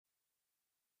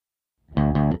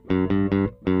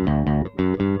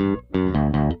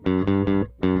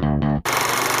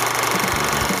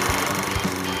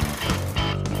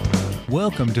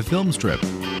welcome to Film Strip.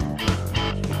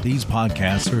 These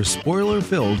podcasts are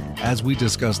spoiler-filled as we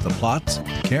discuss the plots,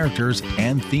 characters,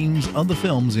 and themes of the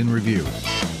films in review.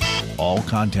 All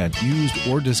content used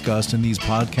or discussed in these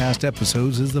podcast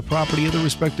episodes is the property of the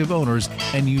respective owners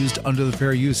and used under the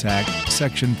Fair Use Act,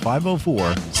 Section 504,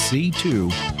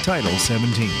 C2, Title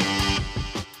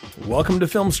 17. Welcome to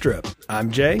Film Strip. I'm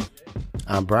Jay.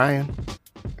 I'm Brian.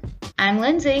 I'm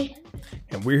Lindsay.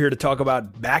 And we're here to talk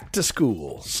about Back to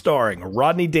School, starring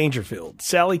Rodney Dangerfield,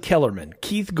 Sally Kellerman,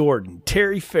 Keith Gordon,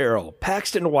 Terry Farrell,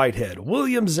 Paxton Whitehead,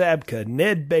 William Zabka,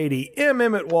 Ned Beatty, M.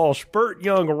 Emmett Walsh, Burt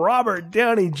Young, Robert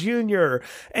Downey Jr.,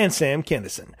 and Sam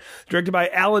Kinison. Directed by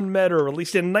Alan Metter,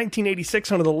 released in 1986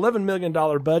 on an $11 million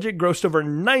budget, grossed over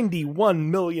 $91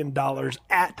 million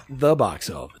at the box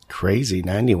office. Crazy,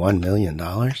 $91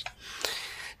 million.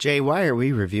 Jay, why are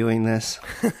we reviewing this?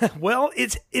 Well,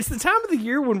 it's the time of the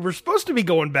year when we're supposed to be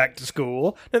going back to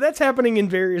school. Now, that's happening in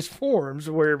various forms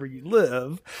wherever you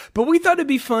live. But we thought it'd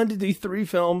be fun to do three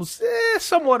films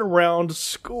somewhat around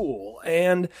school.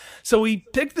 And so we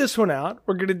picked this one out.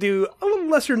 We're going to do a little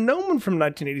lesser known one from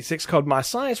 1986 called My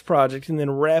Science Project, and then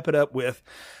wrap it up with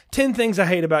 10 Things I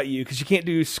Hate About You, because you can't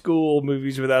do school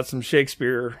movies without some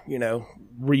Shakespeare,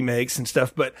 remakes and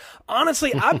stuff. But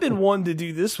honestly, I've been wanting to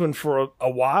do this one for a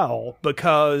while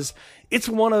because it's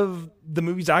one of the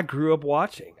movies I grew up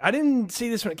watching. I didn't see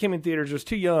this when it came in theaters. I was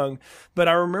too young, but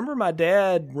I remember my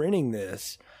dad renting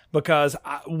this because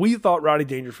we thought Rodney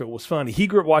Dangerfield was funny. He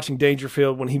grew up watching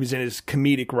Dangerfield when he was in his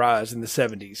comedic rise in the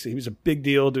 70s. So he was a big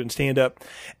deal doing stand-up.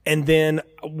 And then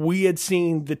we had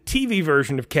seen the TV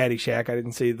version of Caddyshack. I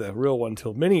didn't see the real one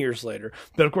until many years later.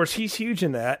 But, of course, he's huge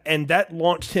in that. And that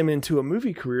launched him into a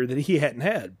movie career that he hadn't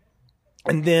had.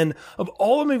 And then of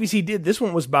all the movies he did, this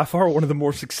one was by far one of the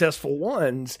more successful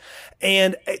ones.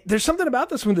 And there's something about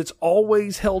this one that's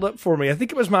always held up for me. I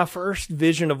think it was my first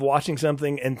vision of watching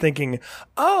something and thinking,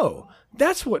 oh,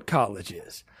 that's what college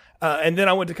is. And then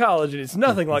I went to college and it's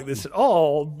nothing like this at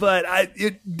all, but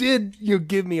it did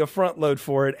give me a front load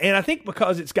for it. And I think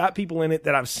because it's got people in it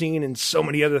that I've seen in so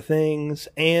many other things,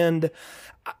 and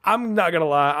I'm not going to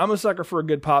lie, I'm a sucker for a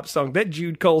good pop song. That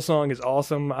Jude Cole song is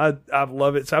awesome. I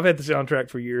love it. So I've had the soundtrack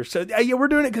for years. So yeah, we're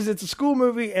doing it because it's a school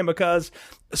movie and because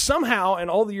somehow in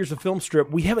all the years of Film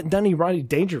Strip, we haven't done any Rodney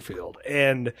Dangerfield.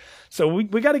 And so we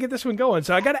got to get this one going.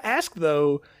 So I got to ask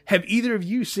though, have either of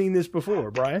you seen this before,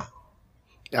 Brian?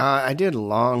 I did a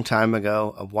long time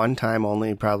ago, a one-time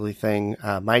only probably thing.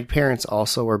 My parents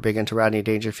also were big into Rodney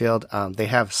Dangerfield. They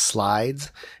have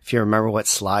slides, if you remember what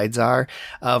slides are,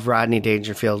 of Rodney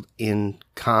Dangerfield in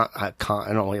I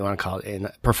don't know what you want to call it, in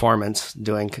performance,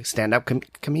 doing stand-up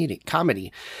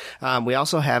comedy. We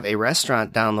also have a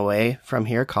restaurant down the way from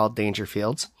here called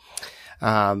Dangerfield's.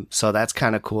 So that's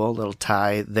kind of cool, a little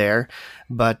tie there.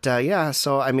 But yeah,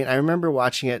 so I mean, I remember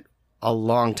watching it a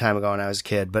long time ago when I was a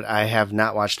kid, but I have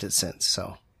not watched it since,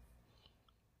 so.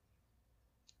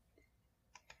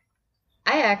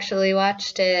 I actually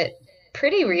watched it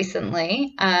pretty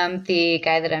recently. The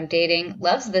guy that I'm dating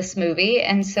loves this movie,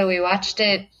 and so we watched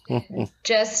it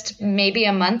just maybe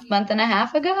a month and a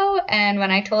half ago, and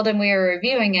when I told him we were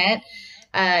reviewing it,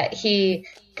 he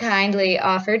kindly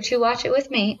offered to watch it with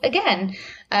me again.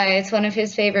 It's one of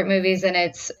his favorite movies, and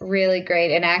it's really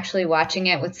great. And actually watching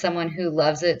it with someone who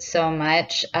loves it so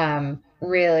much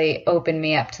really opened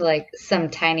me up to like some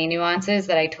tiny nuances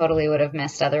that I totally would have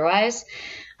missed otherwise.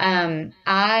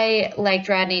 I liked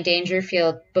Rodney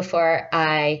Dangerfield before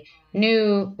I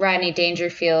knew Rodney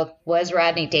Dangerfield was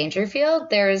Rodney Dangerfield.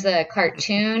 There was a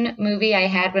cartoon movie I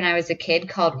had when I was a kid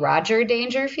called Roger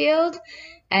Dangerfield.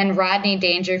 And Rodney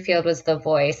Dangerfield was the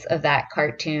voice of that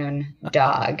cartoon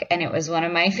dog. And it was one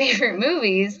of my favorite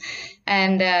movies.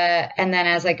 And then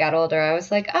as I got older, I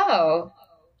was like, oh,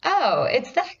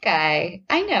 it's that guy.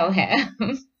 I know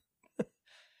him.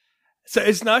 So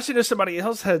it's nice to know somebody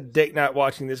else had date night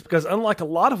watching this, because unlike a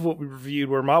lot of what we reviewed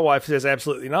where my wife says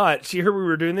absolutely not, she heard we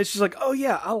were doing this. She's like, oh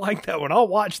yeah, I like that one. I'll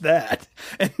watch that.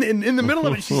 And then in the middle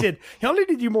of it, she said, y'all need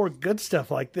to do more good stuff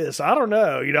like this. I don't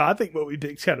know. I think what we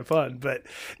picked is kind of fun, but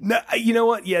no, you know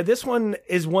what? Yeah, this one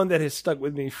is one that has stuck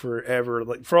with me forever.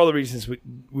 Like for all the reasons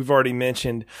we've already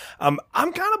mentioned. I'm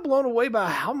kind of blown away by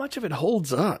how much of it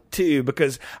holds up too,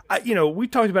 because we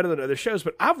talked about it on other shows,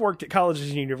 but I've worked at colleges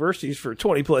and universities for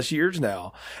 20 plus years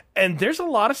now. And there's a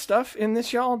lot of stuff in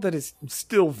this, y'all, that is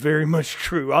still very much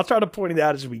true. I'll try to point it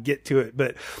out as we get to it,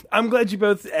 but I'm glad you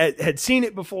both had seen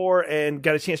it before and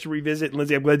got a chance to revisit. And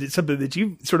Lindsay, I'm glad it's something that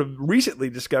you sort of recently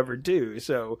discovered too.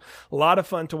 So a lot of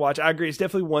fun to watch. I agree. It's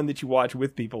definitely one that you watch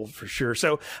with people for sure.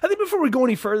 So I think before we go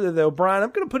any further though, Brian,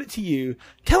 I'm going to put it to you.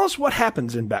 Tell us what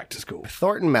happens in Back to School.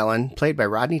 Thornton Mellon, played by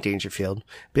Rodney Dangerfield,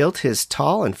 built his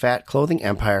tall and fat clothing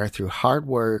empire through hard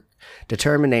work,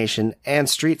 determination, and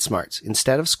street smarts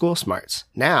instead of school smarts.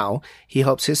 Now, he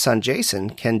hopes his son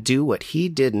Jason can do what he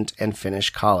didn't and finish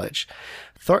college.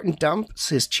 Thornton dumps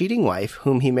his cheating wife,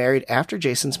 whom he married after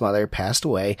Jason's mother passed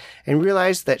away, and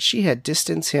realized that she had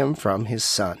distanced him from his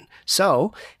son.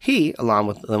 So, he, along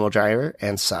with limo driver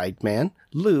and sideman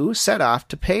Lou, set off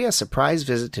to pay a surprise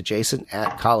visit to Jason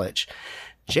at college.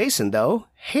 Jason, though,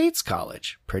 hates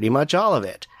college, pretty much all of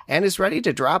it, and is ready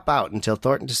to drop out until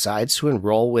Thornton decides to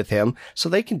enroll with him so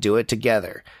they can do it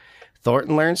together.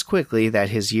 Thornton learns quickly that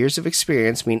his years of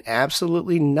experience mean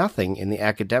absolutely nothing in the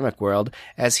academic world,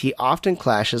 as he often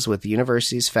clashes with the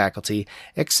university's faculty,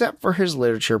 except for his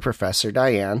literature professor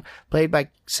Diane, played by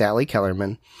Sally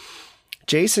Kellerman.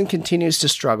 Jason continues to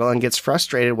struggle and gets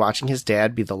frustrated watching his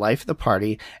dad be the life of the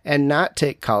party and not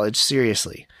take college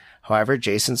seriously. However,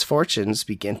 Jason's fortunes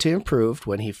begin to improve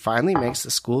when he finally makes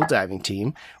the school diving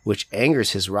team, which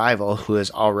angers his rival, who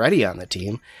is already on the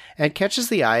team, and catches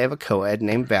the eye of a co-ed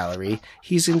named Valerie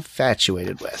he's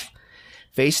infatuated with.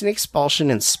 Facing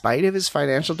expulsion in spite of his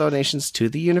financial donations to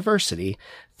the university,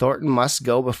 Thornton must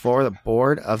go before the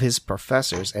board of his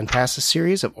professors and pass a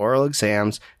series of oral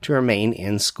exams to remain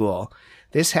in school.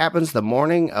 This happens the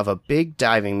morning of a big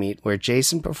diving meet where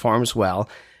Jason performs well,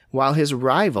 while his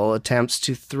rival attempts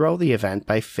to throw the event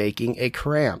by faking a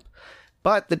cramp.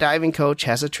 But the diving coach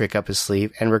has a trick up his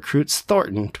sleeve and recruits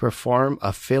Thornton to perform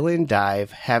a fill-in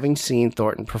dive, having seen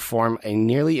Thornton perform a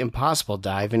nearly impossible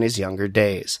dive in his younger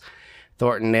days.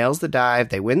 Thornton nails the dive,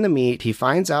 they win the meet, he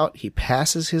finds out he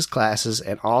passes his classes,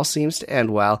 and all seems to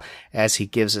end well as he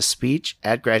gives a speech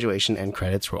at graduation and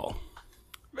credits roll.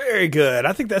 Very good.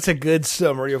 I think that's a good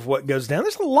summary of what goes down.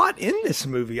 There's a lot in this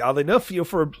movie. Oddly enough,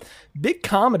 for big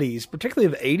comedies,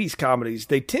 particularly of 80s comedies,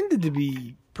 they tended to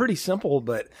be pretty simple,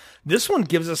 but this one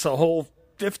gives us a whole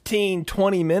 15,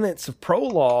 20 minutes of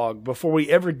prologue before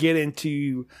we ever get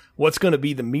into what's going to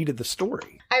be the meat of the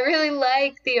story. I really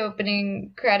like the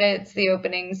opening credits, the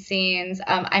opening scenes.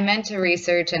 I meant to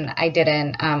research and I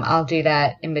didn't. I'll do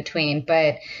that in between,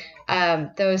 but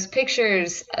those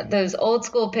pictures, those old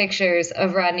school pictures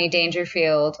of Rodney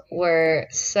Dangerfield were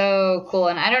so cool.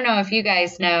 And I don't know if you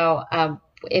guys know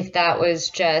if that was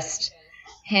just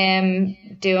him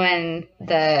doing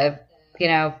the,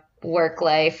 work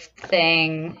life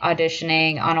thing,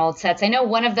 auditioning on old sets. I know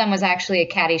one of them was actually a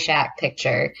Caddyshack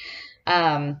picture.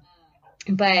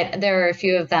 But there were a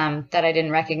few of them that I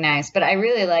didn't recognize. But I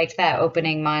really liked that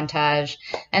opening montage.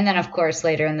 And then, of course,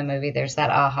 later in the movie, there's that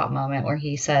aha moment where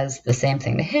he says the same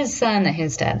thing to his son that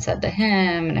his dad said to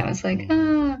him. And I was like,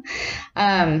 oh.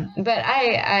 But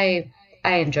I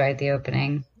enjoyed the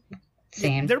opening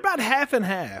scene. They're about half and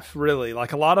half, really.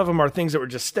 Like, a lot of them are things that were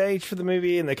just staged for the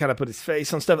movie, and they kind of put his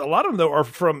face on stuff. A lot of them, though, are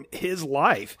from his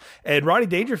life. And Rodney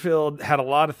Dangerfield had a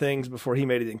lot of things before he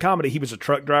made it in comedy. He was a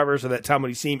truck driver, so that time when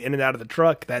you see him in and out of the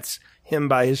truck, that's him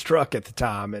by his truck at the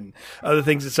time. And other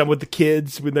things that some with the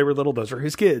kids when they were little, those are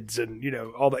his kids, and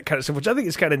all that kind of stuff, which I think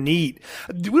is kind of neat.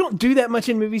 We don't do that much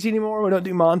in movies anymore. We don't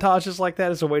do montages like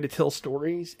that as a way to tell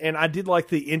stories. And I did like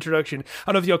the introduction.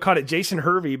 I don't know if y'all caught it. Jason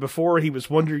Hervey, before he was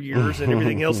Wonder Years and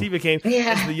everything else, he became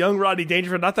as the young Rodney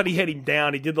Dangerfield. I thought he had him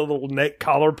down. He did the little neck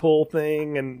collar pull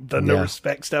thing and the no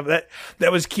respect stuff.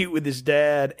 That was cute with his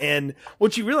dad. And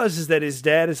what you realize is that his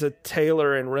dad is a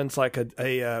tailor and runs like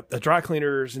a dry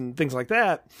cleaners and things like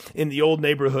that in the old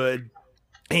neighborhood.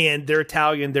 And they're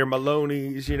Italian, they're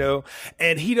Maloney's,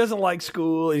 and he doesn't like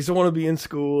school. He doesn't want to be in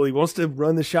school. He wants to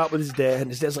run the shop with his dad. And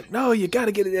his dad's like, no, you got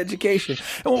to get an education.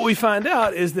 And what we find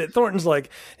out is that Thornton's like,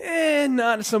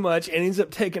 not so much. And ends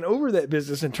up taking over that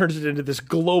business and turns it into this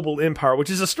global empire, which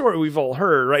is a story we've all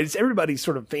heard, right? It's everybody's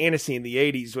sort of fantasy in the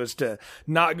 80s was to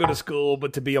not go to school,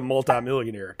 but to be a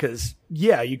multimillionaire. Because,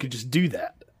 you could just do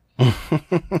that.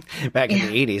 Back in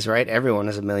the 80s, right? Everyone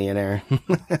is a millionaire.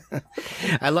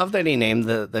 I love that he named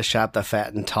the shop The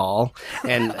Fat and Tall.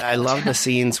 And I love the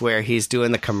scenes where he's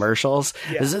doing the commercials.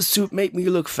 Yeah. Does this suit make me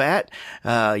look fat?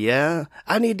 Yeah.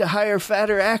 I need to hire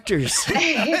fatter actors.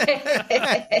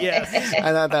 Yes.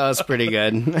 I thought that was pretty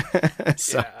good.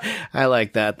 I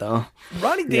like that, though.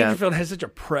 Rodney Dangerfield has such a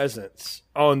presence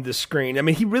on the screen. I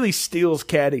mean, he really steals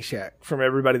Caddyshack from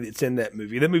everybody that's in that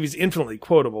movie. That movie's infinitely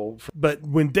quotable. But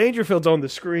when Dangerfield's on the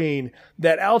screen,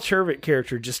 that Al Chervik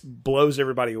character just blows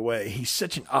everybody away. He's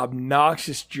such an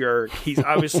obnoxious jerk. He's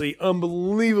obviously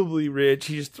unbelievably rich.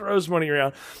 He just throws money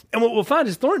around. And what we'll find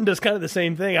is Thornton does kind of the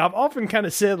same thing. I've often kind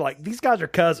of said, like, these guys are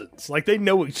cousins. Like, they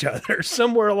know each other.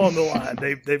 Somewhere along the line,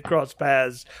 they've crossed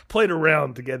paths, played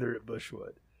around together at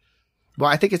Bushwood. Well,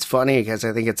 I think it's funny because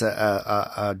I think it's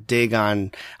a dig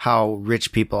on how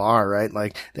rich people are, right?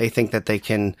 Like, they think that they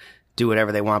can do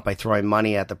whatever they want by throwing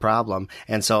money at the problem.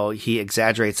 And so he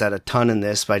exaggerates that a ton in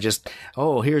this by just,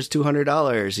 oh, here's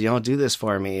 $200, do this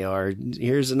for me. Or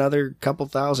here's another couple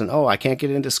thousand. Oh, I can't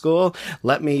get into school.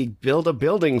 Let me build a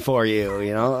building for you,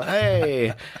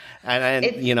 hey. And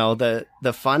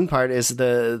the fun part is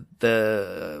the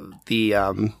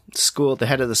school, the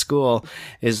head of the school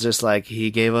is just like,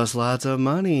 he gave us lots of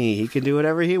money. He can do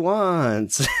whatever he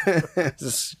wants.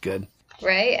 It's good.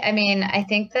 Right. I mean, I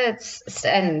think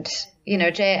and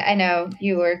Jay, I know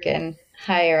you work in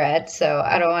higher ed, so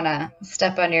I don't want to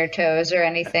step on your toes or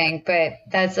anything, but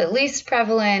that's at least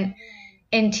prevalent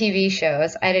in TV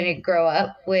shows. I didn't grow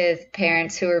up with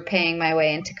parents who were paying my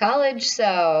way into college,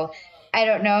 so I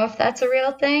don't know if that's a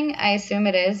real thing. I assume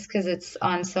it is because it's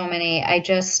on so many. I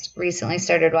just recently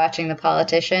started watching The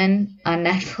Politician on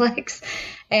Netflix,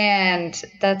 and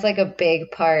that's like a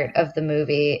big part of the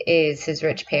movie is his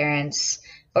rich parents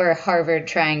or Harvard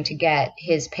trying to get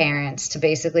his parents to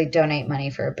basically donate money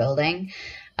for a building.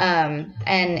 And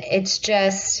it's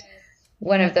just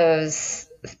one of those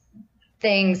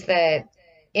things that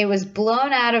it was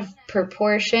blown out of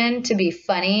proportion to be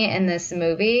funny in this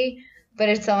movie, but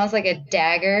it's almost like a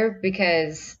dagger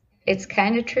because it's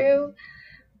kind of true,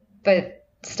 but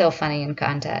still funny in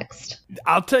context.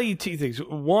 I'll tell you two things.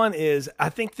 One is, I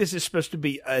think this is supposed to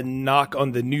be a knock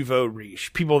on the nouveau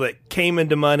riche, people that came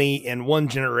into money in one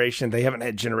generation. They haven't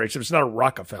had generations. It's not a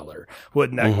Rockefeller who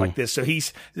wouldn't act like this. So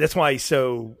that's why he's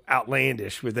so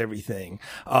outlandish with everything.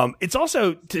 It's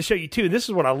also to show you too, and this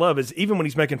is what I love, is even when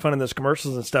he's making fun of those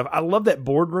commercials and stuff, I love that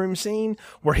boardroom scene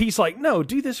where he's like, no,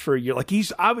 do this for a year. Like,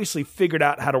 he's obviously figured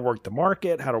out how to work the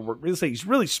market, how to work real estate. He's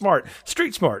really smart,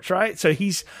 street smarts, right? So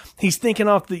he's thinking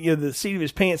off the seat of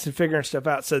his pants and figuring stuff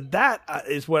out. So that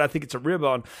is what I think it's a rib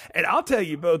on. And I'll tell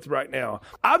you both right now,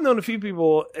 I've known a few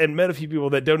people and met a few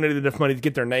people that donated enough money to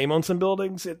get their name on some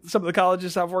buildings at some of the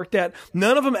colleges I've worked at.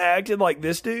 None of them acted like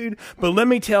this dude, but let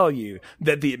me tell you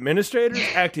that the administrators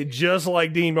acted just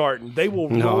like Dean Martin. They will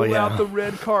roll out the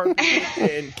red carpet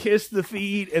and kiss the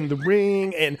feet and the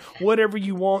ring and whatever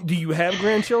you want. Do you have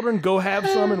grandchildren? Go have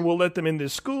some and we'll let them in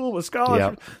this school with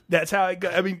scholarships. Yep. That's how it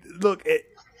goes. I mean, look,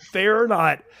 fair or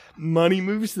not, money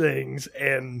moves things.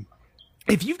 And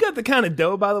if you've got the kind of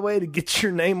dough, by the way, to get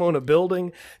your name on a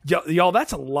building, y'all,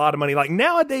 that's a lot of money. Like,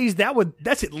 nowadays,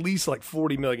 that's at least like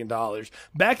 $40 million.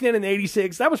 Back then in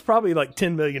 86, that was probably like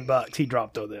 $10 million he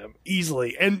dropped on them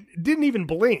easily and didn't even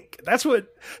blink. That's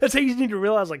how you need to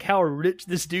realize like how rich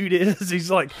this dude is.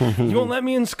 He's like, you won't let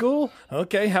me in school?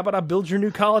 Okay, how about I build your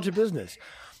new college of business?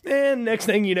 And next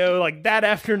thing you know, like that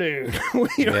afternoon,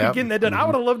 we were getting that done. I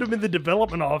would have loved to have been the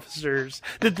development officers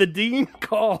that the dean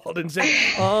called and said,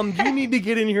 you need to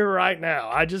get in here right now.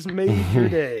 I just made your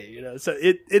day. So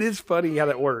it is funny how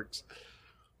that works.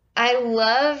 I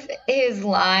love his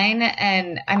line.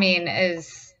 And I mean,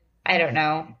 I don't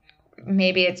know,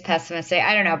 maybe it's pessimistic.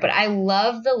 I don't know. But I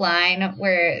love the line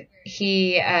where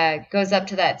he goes up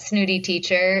to that snooty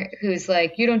teacher who's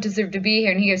like, you don't deserve to be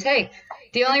here. And he goes, hey,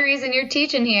 the only reason you're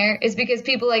teaching here is because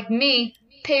people like me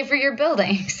pay for your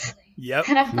buildings. Yep.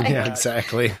 And I'm like, yeah,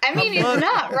 exactly. I mean, he's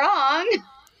not wrong.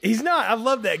 He's not. I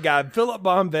love that guy, Philip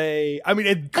Bombay. I mean,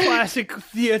 a classic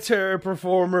theater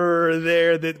performer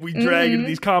there that we drag into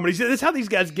these comedies. That's how these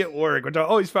guys get work, which I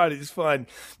always find is fun.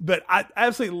 But I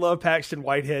absolutely love Paxton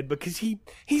Whitehead because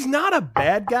he's not a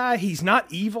bad guy. He's not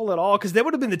evil at all, because that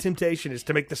would have been the temptation, is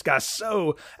to make this guy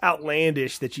so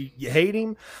outlandish that you hate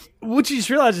him. What you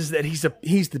just realize is that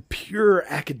he's the pure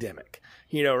academic.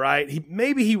 Right?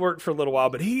 Maybe he worked for a little while,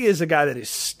 but he is a guy that has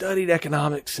studied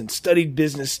economics and studied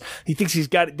business. He thinks he's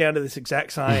got it down to this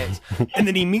exact science. And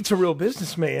then he meets a real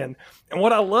businessman. And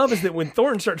what I love is that when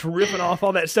Thornton starts ripping off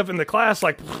all that stuff in the class,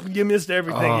 like, you missed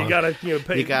everything. You got to,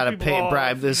 pay. You got to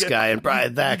bribe this guy and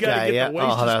bribe that guy. Yeah.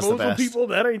 That's the best. People,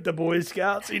 that ain't the Boy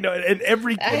Scouts. And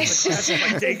every kid in the class is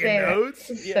like taking notes.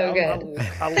 So good.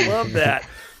 I love that.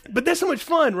 But that's so much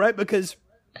fun, right? Because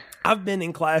I've been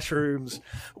in classrooms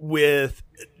with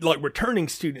like returning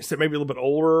students that may be a little bit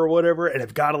older or whatever and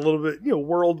have got a little bit,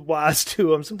 world wise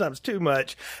to them, sometimes too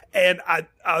much. And I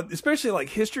especially like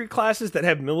history classes that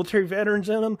have military veterans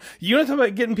in them, you want to talk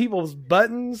about getting people's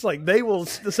buttons? Like they will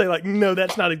say like, no,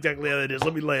 that's not exactly how that is.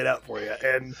 Let me lay it out for you.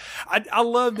 And I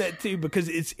love that too, because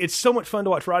it's so much fun to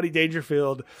watch Rodney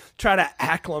Dangerfield try to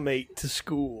acclimate to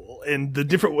school and the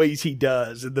different ways he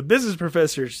does. And the business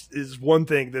professors is one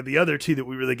thing, that the other two that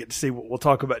we really get to see, we'll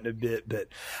talk about in a bit. But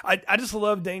I just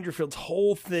love Dangerfield's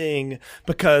whole thing,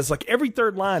 because like every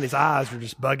third line, his eyes are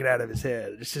just bugging out of his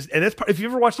head. It's just, and that's part, if you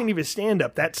ever watched any of his stand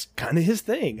up, that's kind of his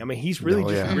thing. I mean, he's really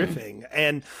riffing.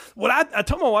 And what I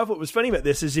told my wife, what was funny about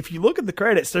this is if you look at the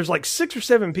credits, there's like 6 or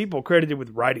 7 people credited with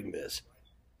writing this.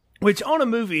 Which on a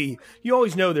movie, you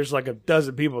always know there's like a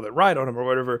dozen people that write on them or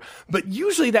whatever, but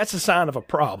usually that's a sign of a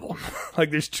problem. Like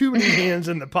there's too many hands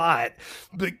in the pot.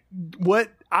 But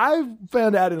what I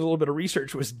found out in a little bit of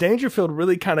research was Dangerfield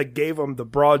really kind of gave him the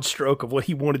broad stroke of what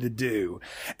he wanted to do.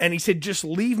 And he said, just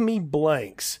leave me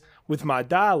blanks with my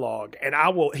dialogue, and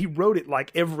he wrote it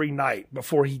like every night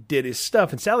before he did his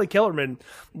stuff. And Sally Kellerman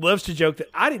loves to joke that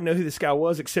I didn't know who this guy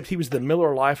was, except he was the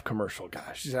Miller Lite commercial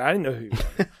guy. She said, I didn't know who he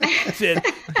was. She said,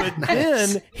 but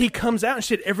then he comes out and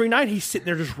said every night he's sitting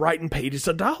there just writing pages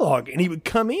of dialogue, and he would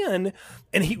come in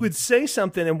and he would say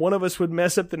something and one of us would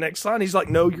mess up the next line. He's like,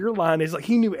 no, your line is like,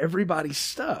 he knew everybody's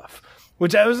stuff,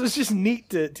 which was just neat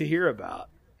to hear about.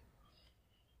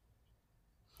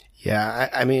 Yeah,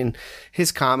 I mean,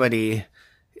 his comedy,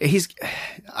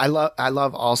 I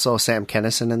love also Sam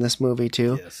Kinison in this movie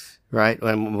too. Yes. Right?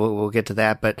 And we'll get to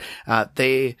that, but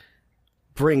they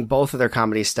bring both of their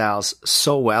comedy styles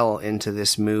so well into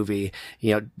this movie.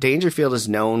 Dangerfield is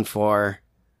known for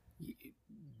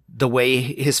the way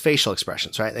his facial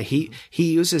expressions, right? He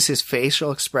uses his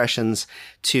facial expressions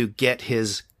to get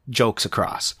his jokes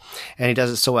across, and he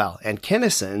does it so well. And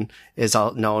Kinison is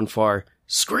known for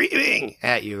screaming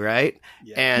at you, right?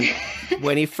 Yeah. And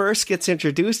when he first gets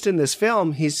introduced in this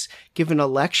film, he's given a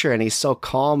lecture and he's so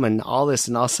calm and all this,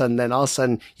 and all of a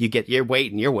sudden you're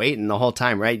waiting the whole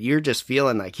time, right? You're just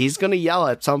feeling like he's going to yell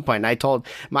at some point. And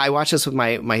I watched this with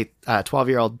my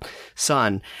 12-year-old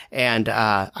son, and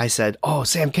I said, oh,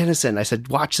 Sam Kinison. I said,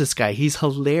 watch this guy. He's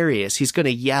hilarious. He's going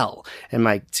to yell. And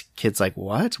my kid's like,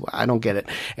 what? I don't get it.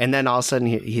 And then all of a sudden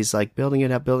he's like building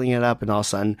it up. And all of a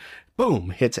sudden,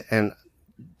 boom, hits it. And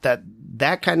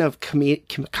that kind of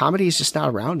comedy is just not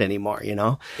around anymore,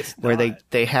 where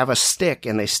they have a stick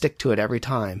and they stick to it every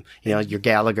time, your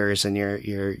Gallaghers and your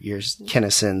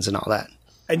Kinisons and all that.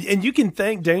 And you can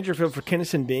thank Dangerfield for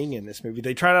Kinison being in this movie.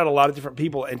 They tried out a lot of different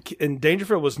people, and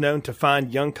Dangerfield was known to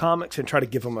find young comics and try to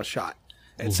give them a shot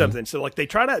at something. So like they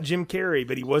tried out Jim Carrey,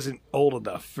 but he wasn't old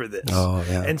enough for this. Oh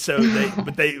yeah. And so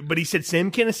but he said,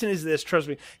 Sam Kinison is this, trust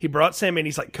me. He brought Sam in,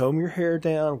 he's like, comb your hair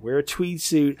down, wear a tweed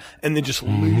suit, and then just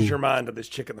lose your mind to this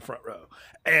chick in the front row.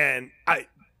 And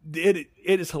it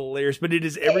is hilarious, but it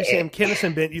is every Sam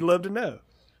Kinison bit you love to know.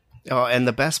 Oh, and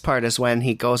the best part is when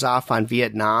he goes off on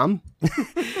Vietnam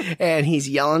and he's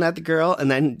yelling at the girl,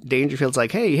 and then Dangerfield's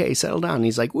like, hey, settle down. And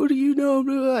he's like, what do you know?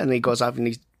 And he goes off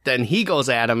and then he goes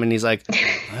at him and he's like,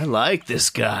 I like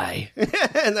this guy.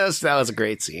 And that was a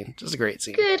great scene. Just a great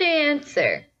scene. Good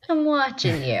answer. I'm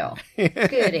watching you.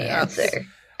 Good answer.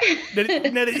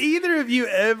 Now, did either of you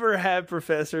ever have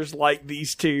professors like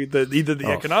these two? Either the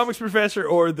economics professor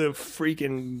or the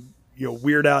freaking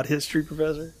weird out history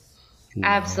professor? No.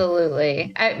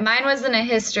 Absolutely. Mine wasn't a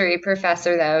history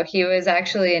professor, though. He was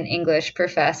actually an English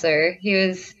professor.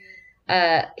 He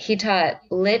taught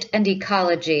lit and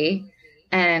ecology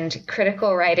and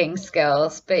critical writing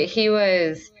skills, but he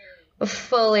was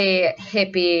fully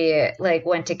hippie, like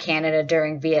went to Canada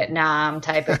during Vietnam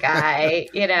type of guy,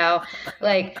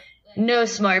 like no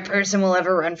smart person will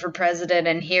ever run for president,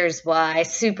 and here's why.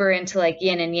 Super into like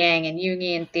yin and yang and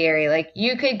Jungian theory. Like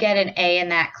you could get an A in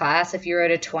that class if you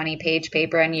wrote a 20-page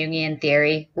paper on Jungian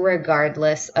theory,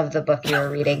 regardless of the book you were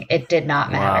reading. It did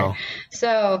not matter. Wow.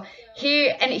 So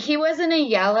he wasn't a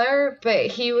yeller, but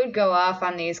he would go off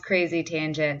on these crazy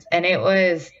tangents, and it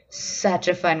was such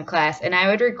a fun class. And I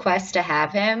would request to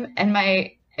have him, and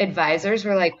my advisors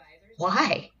were like,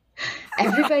 why?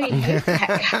 Everybody hates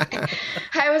that guy.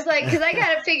 I was like, because I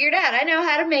got it figured out. I know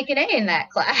how to make an A in that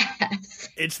class.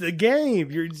 It's the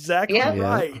game. You're exactly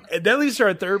right. And that leads to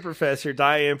our third professor,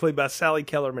 Diane, played by Sally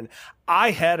Kellerman.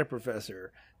 I had a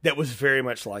professor that was very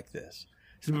much like this.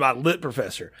 my lit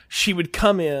professor. She would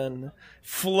come in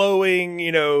flowing,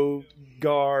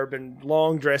 garb and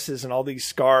long dresses and all these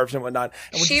scarves and whatnot.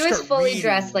 And she was fully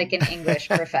dressed like an English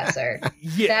professor.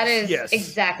 Yes, that is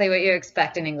exactly what you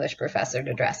expect an English professor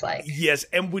to dress like. Yes,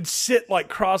 and would sit like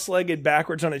cross-legged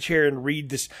backwards on a chair and read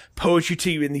this poetry to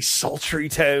you in these sultry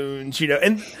tones,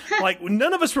 and like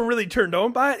none of us were really turned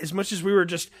on by it as much as we were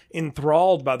just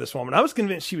enthralled by this woman. I was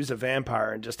convinced she was a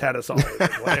vampire and just had us all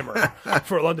glamour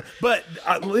for a long time. But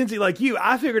Lindsay, like you,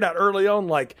 I figured out early on,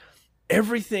 like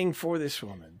everything for this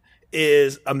woman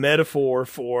is a metaphor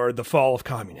for the fall of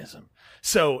communism.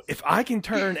 So if I can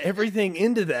turn everything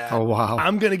into that,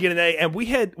 I'm going to get an A. And we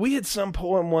had some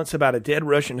poem once about a dead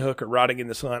Russian hooker rotting in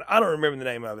the sun. I don't remember the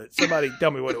name of it. Somebody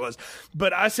tell me what it was.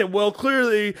 But I said, well,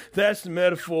 clearly that's the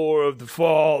metaphor of the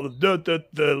fall of the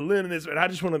Leninism. And I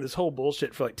just went on this whole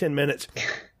bullshit for like 10 minutes.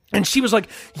 And she was like,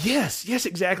 yes,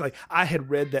 exactly. I had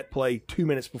read that play 2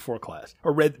 minutes before class,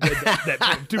 or read that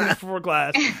poem 2 minutes before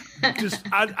class.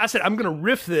 I said, I'm going to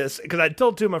riff this, because I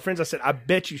told two of my friends, I said, I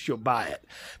bet you she'll buy it,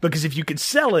 because if you could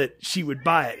sell it, she would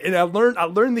buy it. And I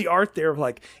learned the art there of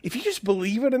like, if you just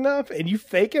believe it enough and you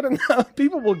fake it enough,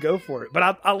 people will go for it.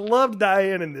 But I loved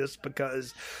Diane in this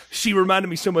because she reminded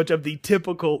me so much of the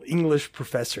typical English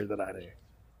professor that I knew.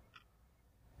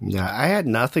 Yeah, I had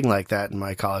nothing like that in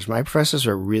my college. My professors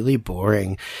were really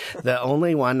boring. The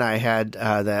only one I had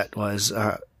that was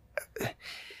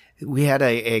we had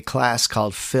a class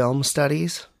called film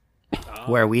studies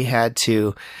where we had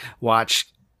to watch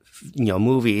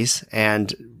movies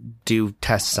and do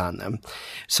tests on them.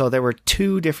 So there were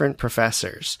two different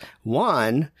professors.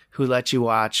 One who let you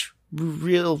watch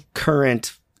real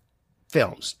current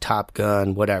films, Top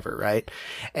Gun, whatever, right?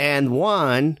 And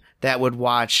one that would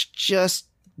watch just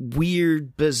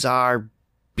weird, bizarre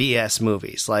BS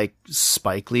movies like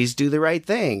Spike Lee's Do the Right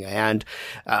Thing and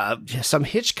some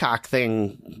Hitchcock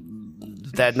thing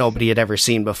that nobody had ever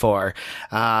seen before,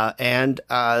 and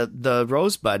the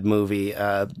Rosebud movie,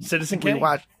 Citizen Kane.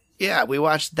 We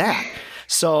watched that.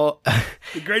 So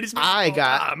the greatest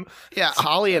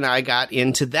Holly and I got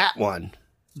into that one.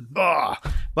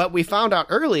 But we found out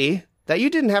early that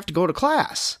you didn't have to go to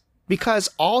class, because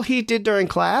all he did during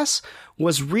class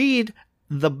was read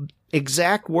the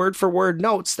exact word for word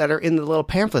notes that are in the little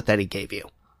pamphlet that he gave you.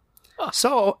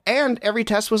 So, and every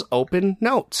test was open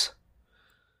notes.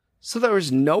 So there was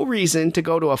no reason to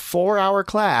go to a 4-hour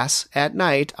class at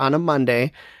night on a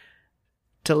Monday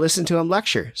to listen to him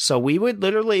lecture. So we would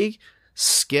literally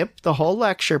skip the whole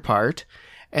lecture part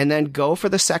and then go for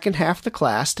the second half of the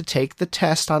class to take the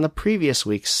test on the previous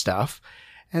week's stuff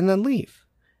and then leave.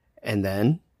 And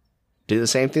then do the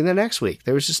same thing the next week.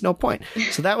 There was just no point.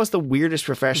 So that was the weirdest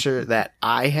professor that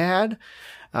I had.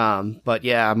 But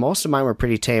yeah, most of mine were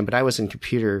pretty tame, but I was in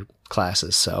computer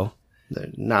classes, so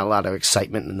not a lot of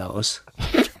excitement in those.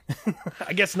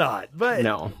 I guess not. But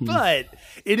no. But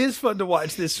it is fun to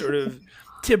watch this sort of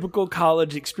typical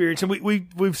college experience, and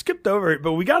we've skipped over it,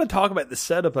 but we got to talk about the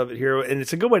setup of it here, and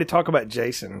it's a good way to talk about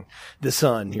Jason, the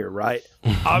son here, right?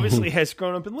 Obviously has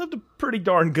grown up and lived a pretty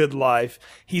darn good life.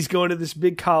 He's going to this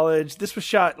big college. This was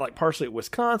shot like partially at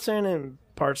Wisconsin and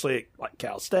partially at like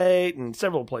Cal State and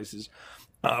several places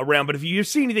around. But if you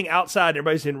see anything outside,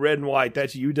 everybody's in red and white.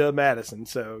 That's UW-Madison.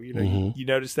 So you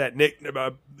notice that Nick,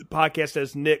 the podcast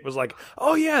as Nick was like,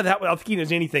 "Oh yeah, that." I think he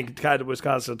knows anything tied to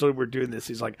Wisconsin. So we're doing this.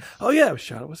 He's like, "Oh yeah, it was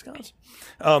shot at Wisconsin."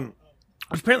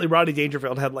 Which apparently Rodney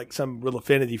Dangerfield had like some real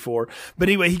affinity for. But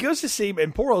anyway, he goes to see him,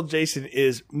 and poor old Jason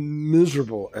is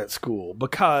miserable at school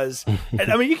because,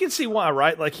 and I mean, you can see why,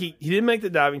 right? Like he didn't make the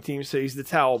diving team, so he's the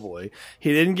towel boy.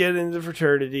 He didn't get into the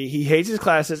fraternity. He hates his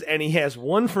classes, and he has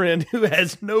one friend who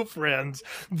has no friends.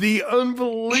 The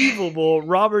unbelievable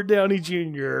Robert Downey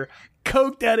Jr.,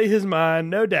 coked out of his mind,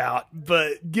 no doubt,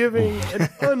 but giving an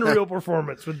unreal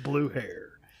performance with blue hair.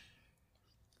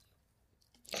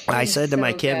 I said to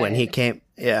my kid when he came,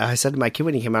 I said to my kid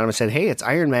when he came out, I said, "Hey, it's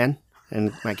Iron Man."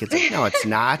 And my kid's like, "No, it's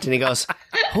not." And he goes,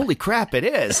 "Holy crap, it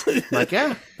is." I'm like,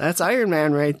 "Yeah, that's Iron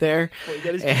Man right there."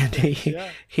 Well, and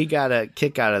he got a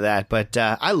kick out of that. But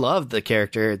I love the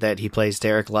character that he plays,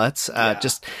 Derek Lutz.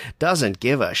 Just doesn't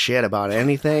give a shit about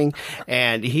anything.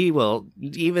 And he will,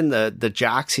 even the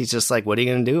jocks, he's just like, "What are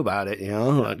you going to do about it? You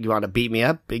want to beat me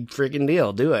up? Big freaking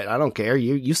deal. Do it. I don't care.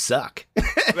 You suck."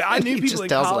 I knew people in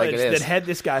college that had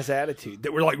this guy's attitude,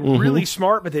 that were like really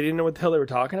smart, but they didn't know what the hell they were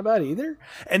talking about either.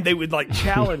 And they would like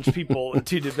challenge people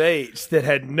to debates that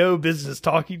had no business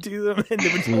talking to them, and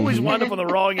they would always wind up on the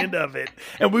wrong end of it.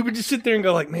 And we would just sit there and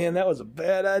go like, "Man, that was a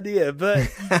bad idea," but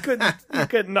you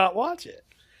couldn't not watch it.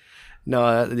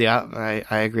 No, yeah,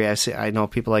 I agree. I know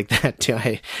people like that too.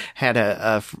 I had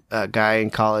a guy in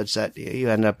college that you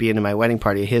ended up being in my wedding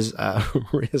party. His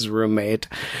roommate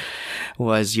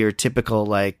was your typical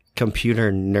like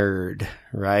computer nerd,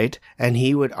 right? And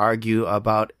he would argue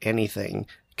about anything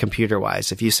computer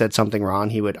wise. If you said something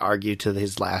wrong, he would argue to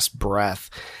his last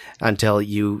breath until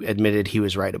you admitted he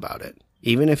was right about it,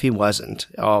 even if he wasn't.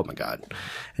 Oh my God!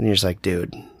 And you're just like,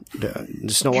 dude.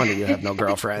 It's no wonder you have no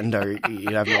girlfriend or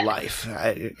you have no life.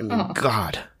 I mean,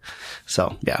 God.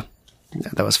 So, yeah,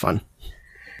 that was fun.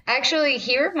 Actually,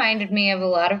 he reminded me of a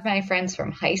lot of my friends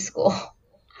from high school.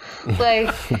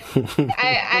 Like,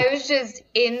 I was just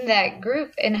in that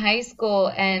group in high school,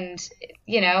 and,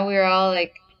 we were all,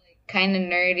 like, kind of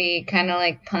nerdy, kind of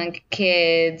like punk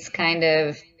kids, kind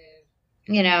of,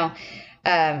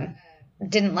 didn't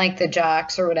like the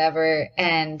jocks or whatever,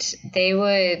 and they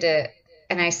would...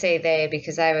 and I say they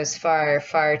because I was far,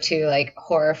 far too, like,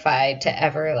 horrified to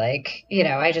ever, like,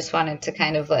 I just wanted to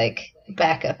kind of, like,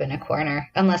 back up in a corner,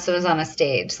 unless it was on a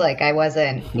stage. Like, I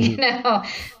wasn't,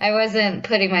 I wasn't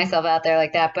putting myself out there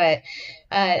like that. But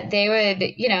they would,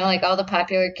 like, all the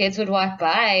popular kids would walk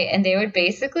by, and they would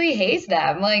basically haze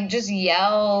them. Like, just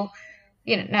yell,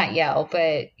 not yell,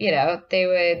 but,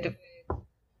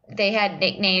 they had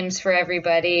nicknames for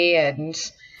everybody, and...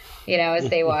 as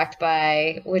they walked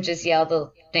by, would just yell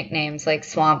the nicknames like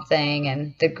Swamp Thing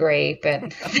and the Grape,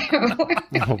 and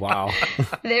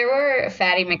there were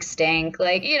Fatty McStank,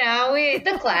 like,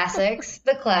 the classics,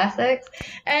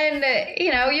 and,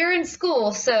 you're in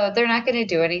school, so they're not going to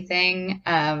do anything,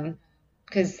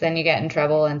 because then you get in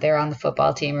trouble and they're on the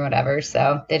football team or whatever,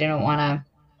 so they didn't want to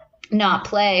not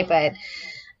play, but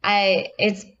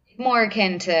it's more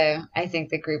akin to, I think,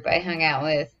 the group I hung out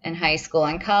with in high school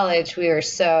and college. We were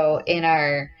so in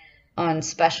our own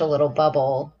special little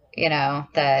bubble,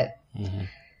 that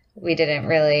we didn't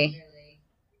really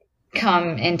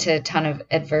come into a ton of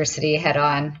adversity head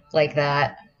on like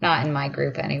that. Not in my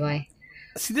group anyway.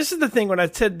 See, this is the thing when I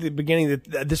said at the beginning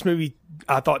that this movie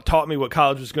I thought taught me what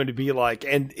college was going to be like,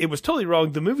 and it was totally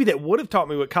wrong. The movie that would have taught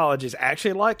me what college is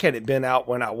actually like, had it been out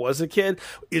when I was a kid,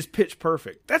 is Pitch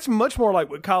Perfect. That's much more like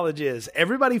what college is.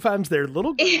 Everybody finds their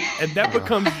little group, and that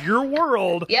becomes your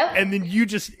world, and then you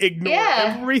just ignore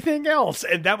everything else.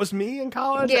 And that was me in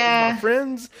college. That was my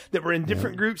friends that were in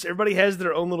different groups. Everybody has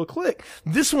their own little clique.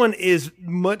 This one is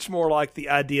much more like the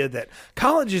idea that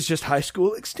college is just high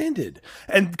school extended.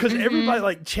 And because everybody,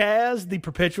 like Chaz, the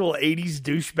perpetual 80s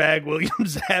douchebag William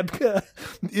Zabka,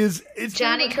 it's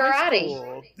Johnny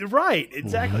Karate. Right,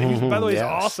 exactly. Who's, by the way, is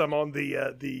awesome on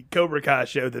the Cobra Kai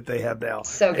show that they have now.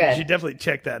 So good. You should definitely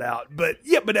check that out. But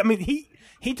I mean,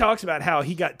 he talks about how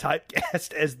he got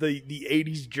typecast as the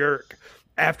 80s jerk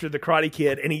after the Karate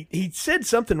Kid, and he said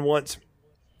something once.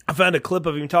 I found a clip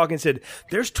of him talking and said,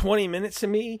 there's 20 minutes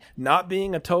of me not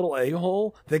being a total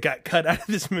a-hole that got cut out of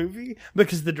this movie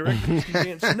because the director was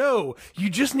convinced, no, you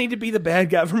just need to be the bad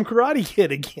guy from Karate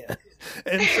Kid again.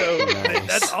 And so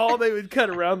that's all they would cut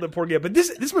around the poor guy. But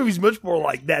this movie's much more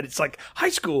like that. It's like high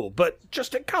school, but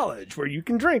just at college where you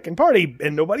can drink and party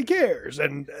and nobody cares.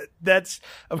 And that's,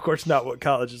 of course, not what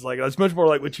college is like. It's much more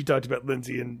like what you talked about,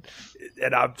 Lindsay, and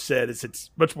I've said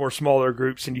it's much more smaller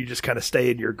groups, and you just kind of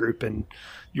stay in your group and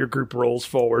your group rolls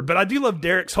forward. But I do love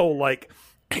Derek's whole, like,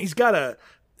 he's got a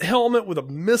helmet with a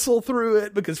missile through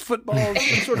it because football is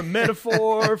some sort of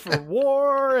metaphor for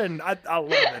war, and I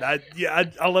love it.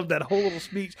 I love that whole little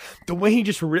speech. The way he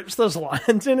just rips those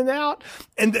lines in and out,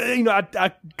 and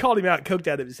I called him out, coked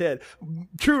out of his head.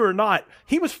 True or not,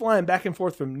 he was flying back and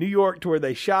forth from New York to where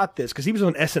they shot this because he was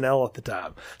on SNL at the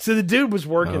time. So the dude was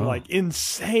working like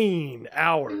insane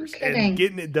hours and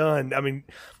getting it done. I mean,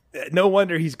 no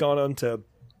wonder he's gone on to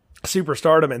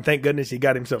superstardom, and thank goodness he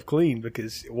got himself clean,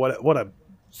 because what a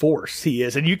force he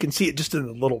is, and you can see it just in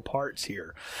the little parts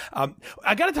here.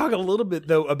 I got to talk a little bit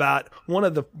though about one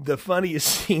of the funniest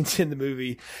scenes in the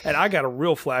movie, and I got a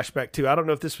real flashback too. I don't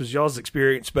know if this was y'all's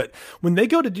experience, but when they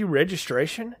go to do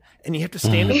registration and you have to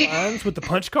stand in lines with the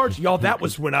punch cards, y'all, that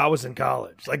was when I was in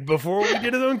college. Like, before we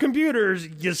did it on computers,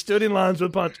 you stood in lines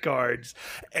with punch cards.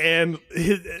 And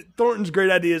Thornton's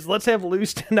great idea is, let's have Lou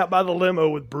stand out by the limo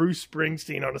with Bruce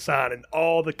Springsteen on a sign, and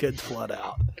all the kids flood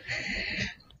out.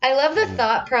 I love the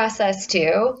thought process,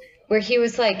 too, where he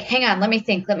was like, hang on, let me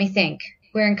think.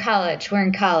 We're in college.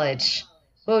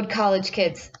 What would college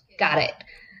kids? Got it.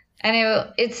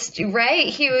 And it's right.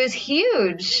 He was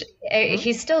huge.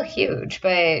 He's still huge,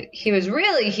 but he was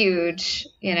really huge,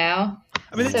 I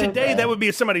mean, so today that would be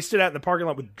if somebody stood out in the parking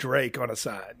lot with Drake on a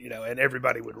sign, and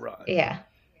everybody would run. Yeah.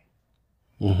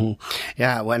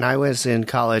 Yeah, when I was in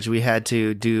college, we had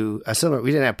to do a similar.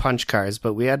 We didn't have punch cards,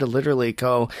 but we had to literally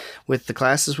go with the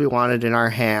classes we wanted in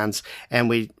our hands, and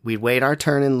we'd wait our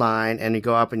turn in line, and you'd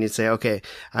go up and you'd say, "Okay,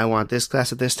 I want this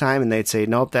class at this time," and they'd say,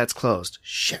 "Nope, that's closed."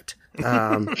 Shit.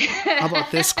 How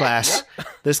about this class?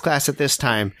 This class at this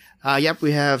time. Yep,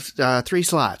 we have 3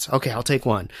 slots. Okay, I'll take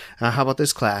one. How about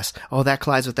this class? Oh, that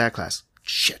collides with that class.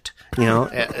 Shit.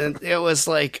 And it was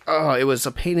like, it was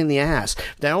a pain in the ass.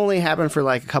 That only happened for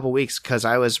like a couple weeks because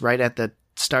I was right at the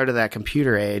start of that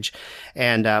computer age,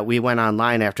 and we went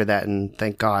online after that, and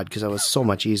thank God, because it was so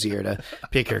much easier to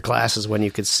pick your classes when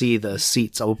you could see the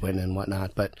seats open and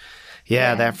whatnot. But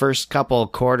yeah, that first couple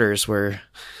quarters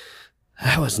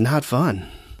that was not fun.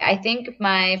 I think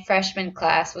my freshman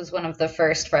class was one of the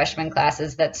first freshman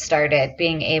classes that started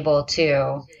being able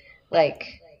to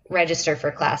register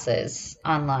for classes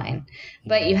online,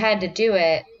 but you had to do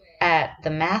it at the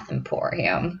Math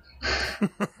Emporium,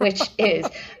 which is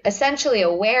essentially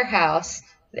a warehouse.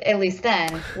 At least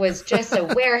then was just a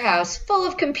warehouse full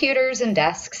of computers and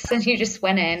desks, and you just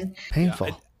went in.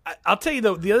 Painful. I'll tell you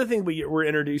though, the other thing we're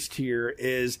introduced here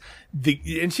is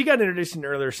and she got introduced in an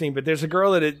earlier scene, but there's a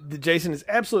girl that Jason is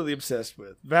absolutely obsessed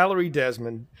with, Valerie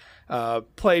Desmond,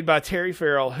 played by Terry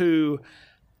Farrell, who,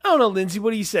 I don't know, Lindsay,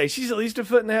 what do you say? She's at least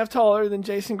 1.5 feet taller than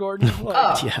Jason Gordon.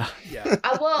 Yeah.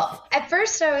 Well, at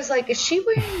first I was like, is she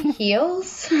wearing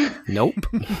heels? Nope.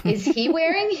 Is he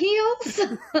wearing heels?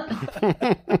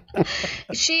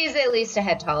 She's at least a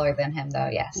head taller than him, though,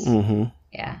 yes. Mm-hmm.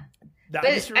 Yeah.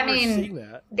 But I mean,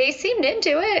 they seemed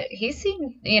into it. He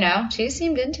seemed, she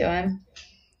seemed into him.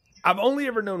 I've only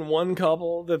ever known one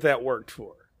couple that worked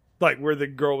for. Like where the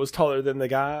girl was taller than the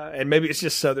guy, and maybe it's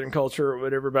just Southern culture or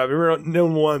whatever, but I've never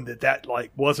known one that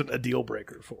wasn't a deal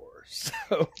breaker for. So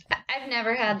I've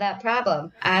never had that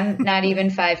problem. I'm not even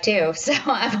 5'2", so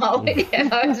I've always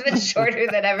been shorter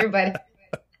than everybody.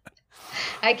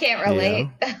 I can't relate.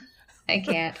 Yeah. I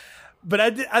can't. But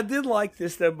I did like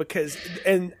this though, because,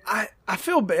 and I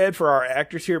feel bad for our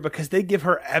actors here because they give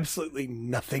her absolutely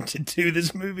nothing to do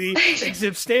this movie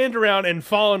except stand around and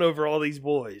fawn over all these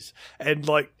boys. And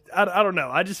I don't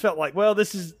know. I just felt like, well,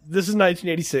 this is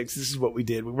 1986. This is what we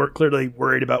did. We weren't clearly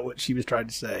worried about what she was trying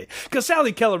to say. Because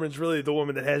Sally Kellerman's really the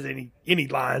woman that has any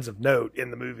lines of note in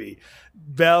the movie.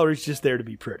 Valerie's just there to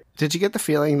be pretty. Did you get the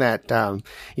feeling that,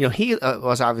 he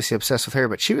was obviously obsessed with her,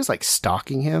 but she was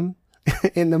stalking him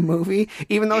in the movie?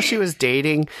 Even though she was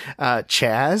dating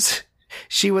Chaz,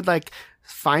 she would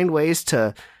find ways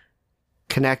to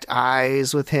connect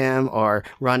eyes with him or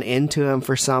run into him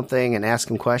for something and ask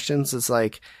him questions. It's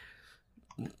like,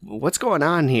 what's going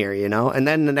on here, And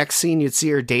then the next scene, you'd see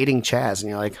her dating Chaz, and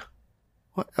you're like,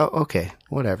 what? Oh, okay,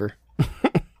 whatever.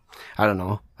 I don't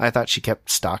know. I thought she kept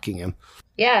stalking him.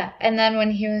 Yeah, and then when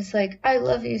he was like, I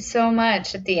love you so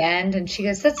much at the end, and she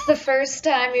goes, that's the first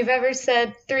time you've ever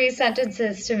said 3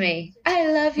 sentences to me.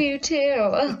 I love you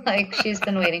too. She's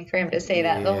been waiting for him to say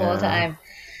that the whole time.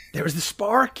 There was the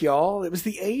spark, y'all. It was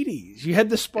the 80s. You had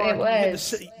the spark. It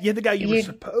was. You had the guy you were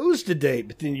supposed to date,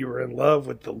 but then you were in love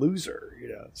with the loser.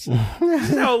 So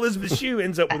this is how Elizabeth Shue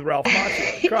ends up with Ralph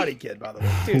Macchio, Karate Kid, by the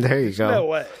way. Dude, there you go. No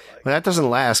way. Well, that doesn't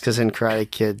last because in Karate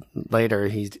Kid later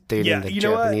he's dating the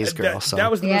Japanese girl.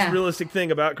 That was the most realistic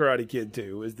thing about Karate Kid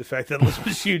too, is the fact that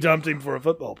Elizabeth Shue dumped him for a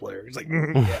football player. He's like,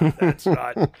 that's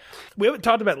not. We haven't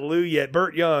talked about Lou yet.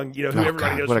 Burt Young, who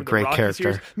everybody goes what from a great the Rocky character.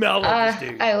 Series. I love this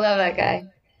dude. I love that guy.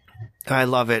 I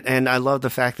love it. And I love the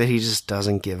fact that he just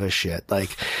doesn't give a shit.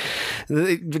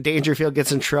 Dangerfield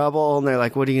gets in trouble and they're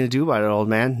like, what are you going to do about it, old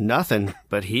man? Nothing,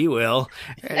 but he will.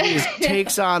 And he just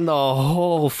takes on the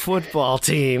whole football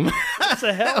team. That's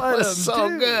a hell that was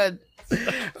so good.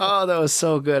 Oh, that was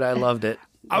so good. I loved it.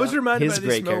 I was reminded by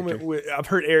this moment. I've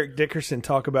heard Eric Dickerson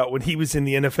talk about when he was in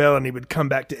the NFL and he would come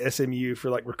back to SMU for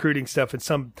recruiting stuff, and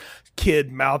some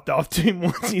kid mouthed off to him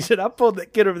once. He said, I pulled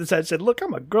that kid over the side and said, look,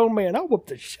 I'm a grown man. I'll whoop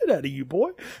the shit out of you, boy.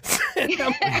 And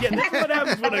I'm like, this is what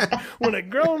happens when a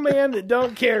grown man that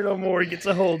don't care no more gets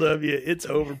a hold of you. It's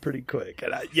over pretty quick.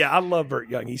 And I love Burt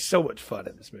Young. He's so much fun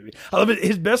in this movie. I love it.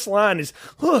 His best line is,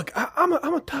 look, I'm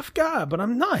a tough guy, but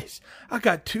I'm nice. I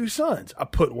got 2 sons. I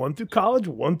put one through college,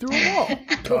 one through a wall.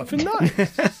 Tough and nice.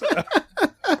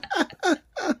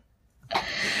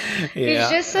 He's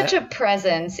just such a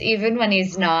presence, even when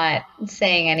he's not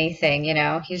saying anything,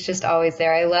 he's just always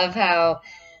there. I love how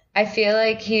I feel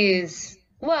like he's,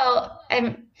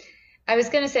 I was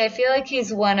going to say, I feel like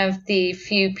he's one of the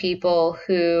few people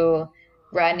who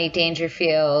Rodney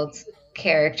Dangerfield's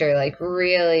character,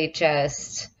 really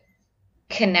just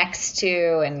connects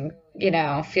to and,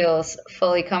 feels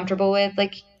fully comfortable with.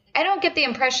 I don't get the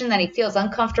impression that he feels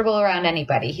uncomfortable around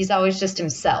anybody. He's always just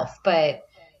himself, but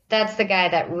that's the guy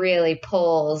that really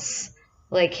pulls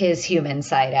like his human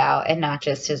side out and not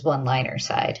just his one-liner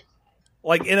side.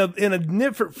 Like in a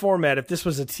different format, if this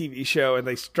was a TV show and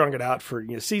they strung it out for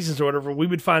seasons or whatever, we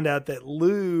would find out that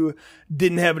Lou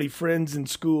didn't have any friends in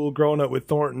school growing up with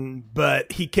Thornton,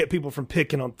 but he kept people from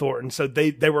picking on Thornton. So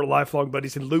they were lifelong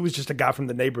buddies, and Lou was just a guy from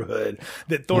the neighborhood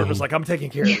that Thornton was like, I'm taking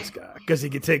care of this guy because he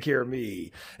can take care of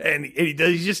me. And he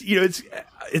does. He just,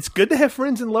 it's good to have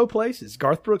friends in low places.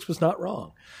 Garth Brooks was not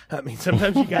wrong. I mean,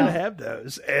 sometimes you got to have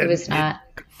those. And it was not.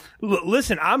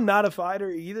 Listen, I'm not a fighter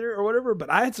either or whatever, but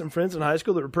I had some friends in high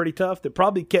school that were pretty tough that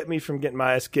probably kept me from getting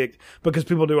my ass kicked because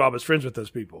people knew I was friends with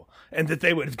those people and that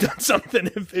they would have done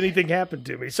something if anything happened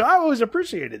to me. So I always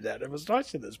appreciated that. It was nice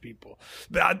to those people.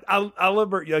 But I love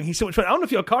Burt Young. He's so much fun. I don't know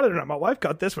if y'all caught it or not. My wife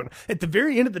caught this one. At the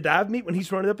very end of the dive meet when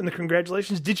he's running up in the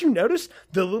congratulations, did you notice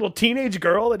the little teenage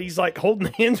girl that he's like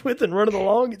holding hands with and running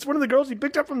along? It's one of the girls he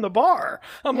picked up from the bar.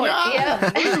 I'm like,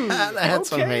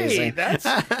 that's amazing. That's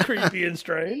creepy and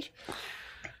strange.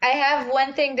 I have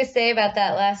one thing to say about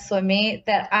that last swim meet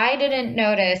that I didn't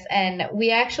notice, and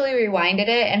we actually rewinded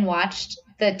it and watched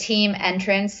the team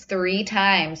entrance 3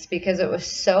 times because it was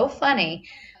so funny,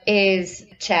 is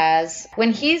Chaz.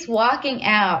 When he's walking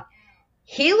out,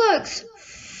 he looks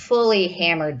fully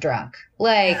hammered drunk.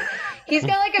 Like, he's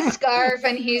got like a scarf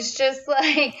and he's just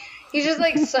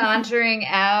like sauntering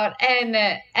out. And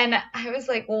I was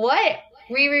like, what?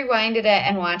 We rewinded it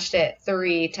and watched it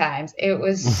 3 times. It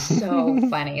was so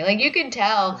funny. Like, you could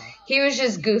tell he was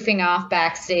just goofing off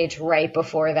backstage right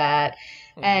before that.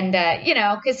 And,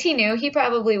 because he knew he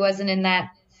probably wasn't in that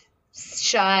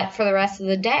shot for the rest of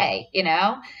the day,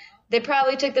 They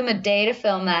probably took them a day to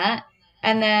film that.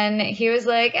 And then he was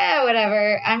like,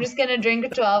 whatever. I'm just going to drink a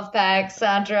 12-pack,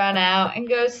 saunter on out, and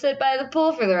go sit by the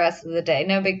pool for the rest of the day.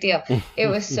 No big deal. It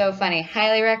was so funny.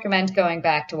 Highly recommend going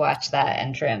back to watch that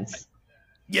entrance.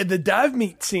 Yeah, the dive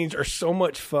meet scenes are so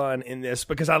much fun in this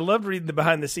because I loved reading the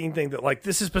behind the scene thing that like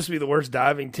this is supposed to be the worst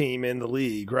diving team in the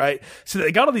league, right? So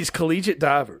they got all these collegiate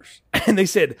divers and they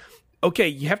said, okay,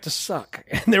 you have to suck.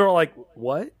 And they were like,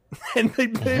 what? And they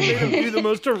made them do the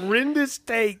most horrendous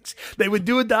takes. They would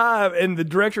do a dive and the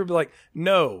director would be like,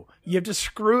 no, you have to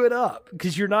screw it up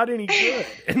because you're not any good.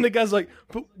 And the guy's like,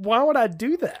 but why would I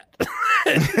do that?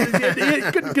 He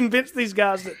couldn't convince these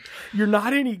guys that you're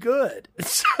not any good.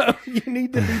 So you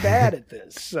need to be bad at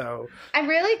this. So I'm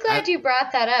really glad you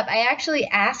brought that up. I actually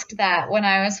asked that when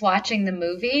I was watching the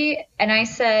movie. And I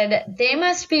said, they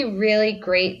must be really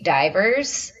great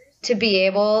divers to be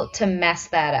able to mess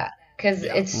that up. Because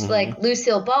it's like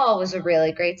Lucille Ball was a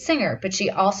really great singer, but she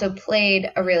also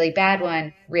played a really bad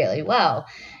one really well.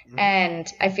 And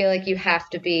I feel like you have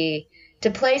to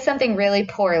play something really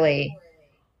poorly,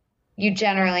 you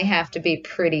generally have to be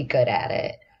pretty good at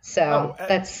it. So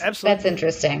that's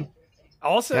interesting.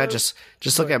 Also, just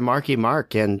look at Marky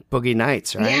Mark and Boogie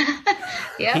Nights, right?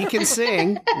 Yeah. He can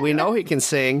sing. We know he can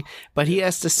sing, but he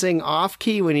has to sing off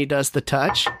key when he does the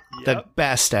touch. Yep. The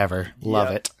best ever.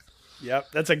 Love it.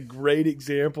 Yep, that's a great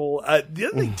example. The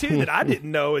other thing, too, that I didn't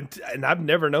know, and I've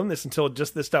never known this until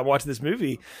just this time watching this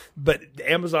movie, but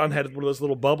Amazon had one of those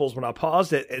little bubbles when I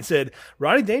paused it and said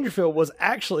Rodney Dangerfield was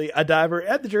actually a diver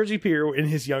at the Jersey Pier in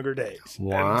his younger days.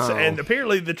 Wow. And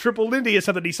apparently the triple Lindy is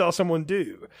something he saw someone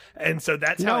do. And so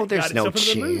that's how it got itself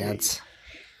into the movie.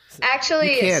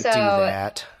 Actually, you can't do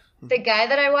that. The guy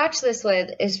that I watched this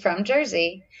with is from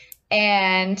Jersey.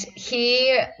 And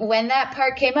he, when that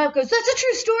part came up, goes, that's a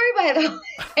true story, by the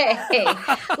way.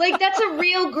 Like, that's a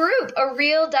real group, a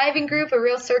real diving group, a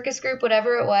real circus group,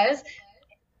 whatever it was,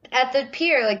 at the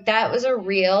pier. Like, that was a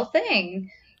real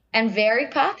thing and very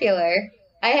popular.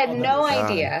 I had no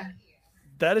idea.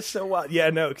 That is so wild. Yeah,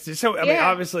 no, because it's so, I mean,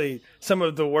 obviously, some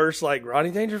of the worst, like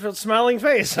Rodney Dangerfield's smiling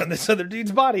face on this other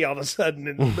dude's body all of a sudden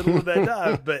in the middle of that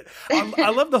dive. But I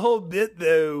love the whole bit,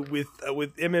 though, with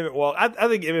M. Emmett Walsh. I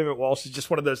think M. Emmett Walsh is just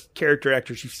one of those character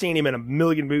actors. You've seen him in a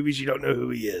million movies. You don't know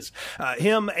who he is.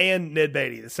 Him and Ned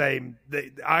Beatty, the same.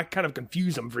 I kind of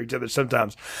confuse them for each other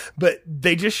sometimes. But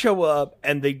they just show up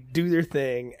and they do their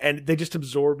thing and they just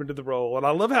absorb into the role. And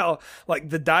I love how, like,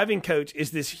 the diving coach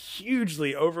is this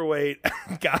hugely overweight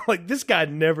guy. Like, this guy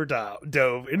never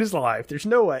dove in his life. There's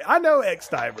no way. I know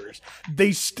ex-divers.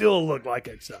 They still look like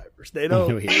ex-divers. They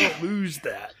don't lose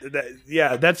that.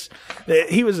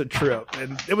 He was a trip.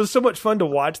 And it was so much fun to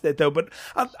watch that, though. But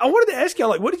I wanted to ask y'all,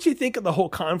 like, what did you think of the whole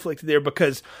conflict there?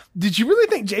 Because did you really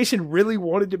think Jason really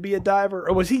wanted to be a diver?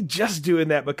 Or was he just doing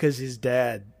that because his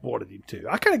dad wanted him to?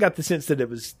 I kind of got the sense that it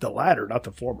was the latter, not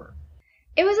the former.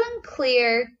 It was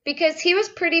unclear because he was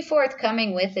pretty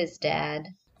forthcoming with his dad.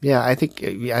 Yeah, I think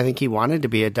he wanted to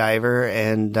be a diver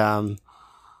and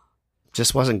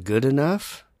just wasn't good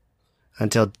enough.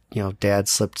 until, Dad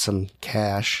slipped some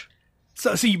cash.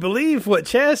 So you believe what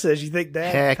Chaz says? You think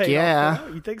Dad Heck paid yeah.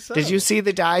 off? You think so? Did you see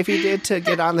the dive he did to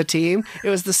get on the team? It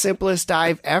was the simplest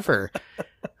dive ever.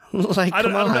 Like, I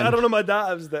don't come on. know my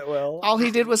dives that well. All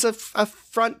he did was a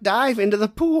front dive into the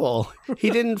pool. He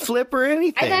didn't flip or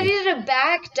anything. I thought he did a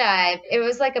back dive. It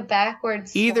was like a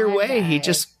backwards. Either way,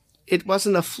 dive. it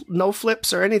wasn't no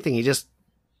flips or anything. He just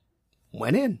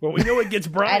went in. Well, we know it gets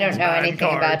Brian's I don't know Brian anything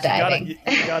cards. about diving.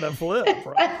 You gotta flip,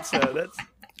 right? So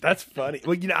that's funny.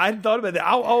 Well, I hadn't thought about that.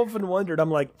 I often wondered.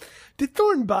 I'm like, did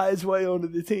Thornton buy his way onto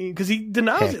the team? Because he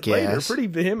denies it later yes. pretty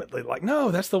vehemently. Like, no,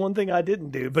 that's the one thing I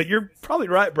didn't do. But you're probably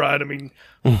right, Brian. I mean,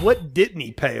 what didn't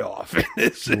he pay off in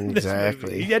this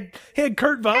Exactly. movie? He had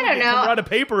Kurt Vonnegut come write a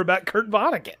paper about Kurt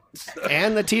Vonnegut.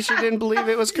 And the teacher didn't believe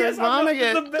it was Kurt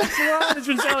Vonnegut. The best line is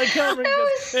when Sally Kelmer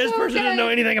goes, this person didn't know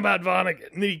anything about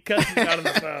Vonnegut. And then he cuts it out on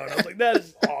the phone. I was like, that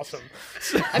is awesome.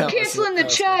 I'm canceling the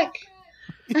check.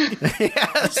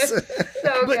 Yes.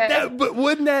 So good. But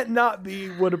wouldn't that not be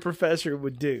what a professor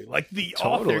would do? Like the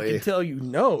author Totally. can tell you,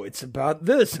 no, it's about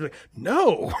this. Like,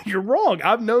 no, you're wrong.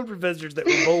 I've known professors that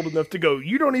were bold enough to go,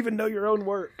 you don't even know your own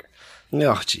work.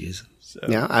 Oh, jeez.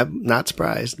 Yeah, I'm not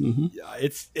surprised. Mm-hmm. Yeah,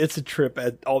 it's a trip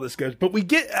at all this goes. But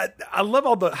I love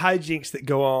all the hijinks that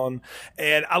go on,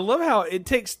 and I love how it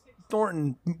takes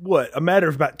Thornton a matter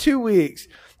of about 2 weeks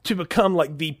to become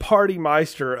like the party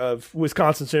meister of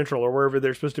Wisconsin Central or wherever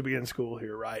they're supposed to be in school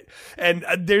here, right? And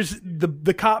there's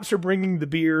the cops are bringing the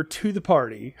beer to the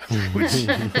party, which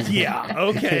yeah,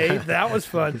 okay, that was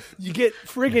fun. You get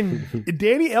friggin'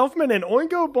 Danny Elfman and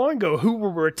Oingo Boingo, who were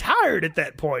retired at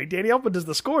that point. Danny Elfman does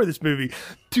the score of this movie,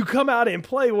 to come out and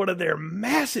play one of their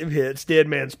massive hits, Dead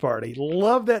Man's Party.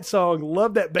 Love that song,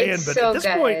 love that band, It's but so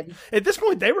at this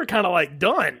point they were kind of like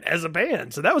done as a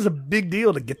band, so that was a big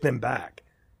deal to get them back.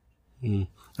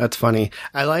 That's funny.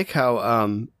 I like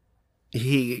how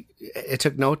it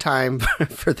took no time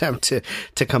for them to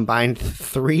combine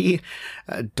 3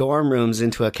 dorm rooms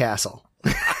into a castle.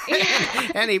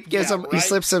 And he gives he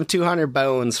slips them 200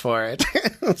 bones for it.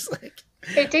 It's like,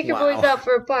 Hey, take your boys out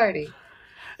for a party.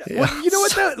 Well, you know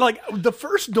what? Like the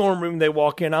first dorm room they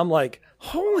walk in, I'm like,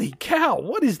 holy cow,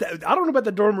 what is that? I don't know about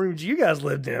the dorm rooms you guys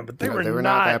lived in, but they were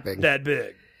not that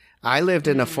big. I lived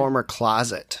in a former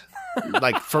closet.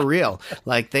 Like, for real.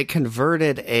 Like, they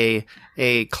converted a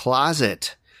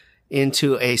closet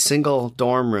into a single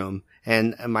dorm room.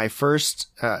 And my first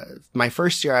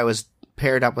year, I was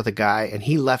paired up with a guy, and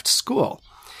he left school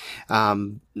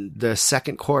the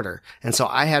second quarter. And so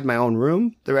I had my own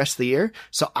room the rest of the year.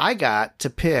 So I got to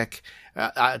pick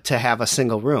to have a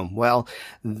single room. Well,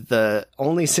 the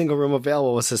only single room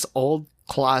available was this old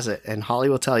closet, and Holly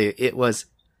will tell you it was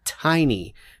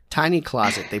tiny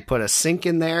closet. They put a sink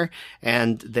in there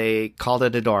and they called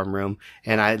it a dorm room.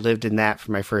 And I lived in that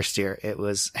for my first year. It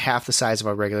was half the size of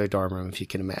a regular dorm room, if you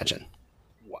can imagine.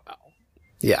 Wow.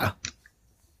 Yeah.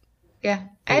 Yeah.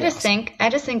 I had a sink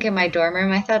in my dorm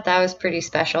room. I thought that was pretty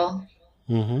special.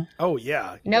 Mm-hmm. Oh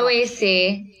yeah. No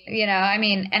AC, I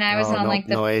mean, and I was on like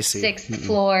the 6th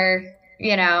floor,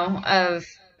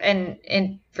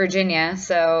 in Virginia.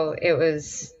 So it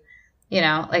was,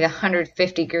 like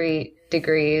 150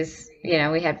 degrees.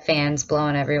 We had fans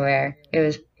blowing everywhere. It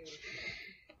was,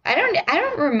 I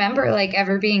don't remember like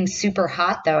ever being super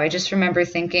hot though. I just remember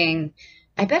thinking,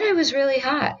 I bet I was really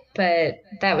hot, but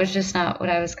that was just not what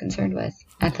I was concerned with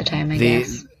at the time, I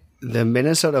guess. The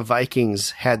Minnesota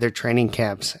Vikings had their training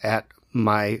camps at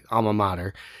my alma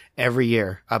mater every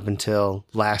year up until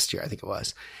last year, I think it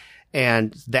was.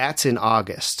 And that's in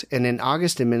August. And in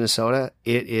August in Minnesota,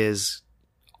 it is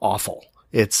awful.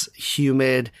 It's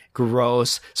humid,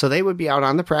 gross. So they would be out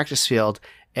on the practice field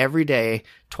every day,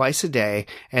 twice a day,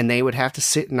 and they would have to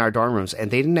sit in our dorm rooms.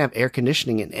 And they didn't have air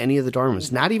conditioning in any of the dorm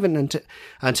rooms. Not even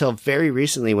until very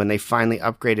recently when they finally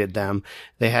upgraded them,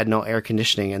 they had no air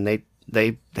conditioning, and they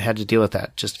had to deal with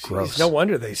that. Just gross. No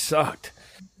wonder they sucked.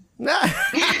 Damn.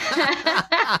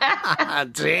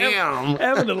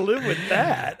 Having to live with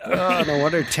that. Oh, no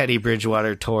wonder Teddy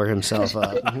Bridgewater tore himself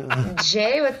up.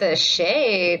 Jay with the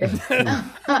shade.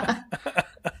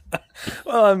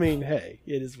 Well, I mean, hey,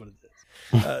 it is what it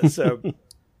is.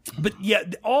 But yeah,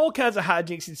 all kinds of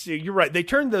hijinks ensue. You're right. They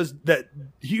turned that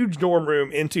huge dorm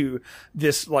room into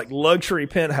this like luxury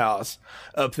penthouse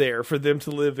up there for them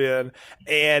to live in.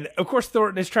 And of course,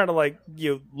 Thornton is trying to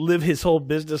live his whole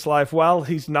business life while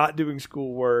he's not doing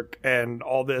schoolwork and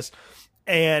all this.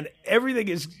 and everything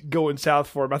is going south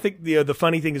for him. I think the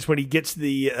funny thing is when he gets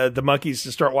the monkeys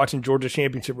to start watching Georgia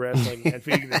Championship Wrestling and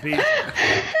feeding the pizza.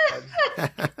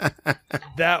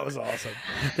 That was awesome.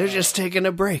 They're just taking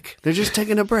a break. With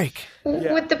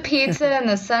the pizza and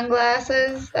the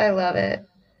sunglasses. I love it.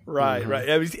 Right.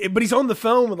 But he's on the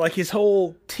phone with like his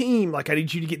whole team. Like, I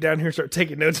need you to get down here and start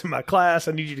taking notes in my class.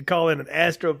 I need you to call in an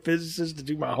astrophysicist to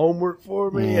do my homework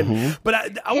for me. But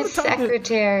I want to talk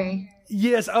secretary.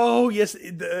 Yes. Oh, yes.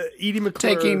 Edie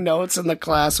McClure. Taking notes in the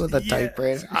class with a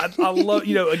typewriter. I love,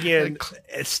 again,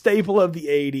 a staple of the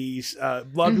 80s. A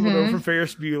lot of people know from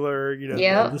Ferris Bueller,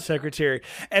 the secretary.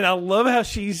 And I love how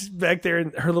she's back there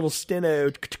in her little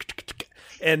steno.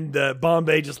 And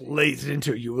Bombay just lays it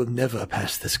into her. You will never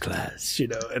pass this class,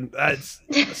 and that's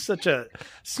such a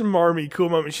smarmy, cool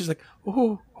moment. She's like,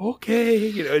 oh,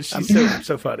 okay, and she's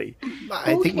so funny.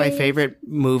 I think my favorite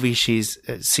movie she's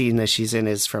seen that she's in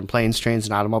is from Planes, Trains,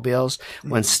 and Automobiles,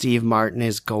 when Steve Martin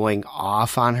is going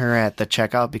off on her at the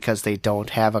checkout because they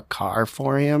don't have a car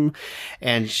for him.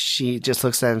 And she just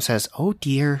looks at him and says, oh,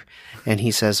 dear. And he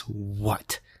says,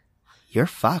 what? You're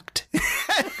fucked.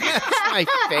 That's my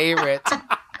favorite.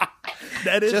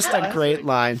 That is just a great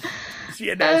line. She's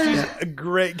a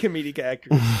great comedic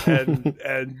actress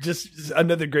and just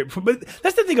another great. But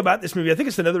that's the thing about this movie. I think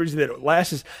it's another reason that it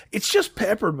lasts is it's just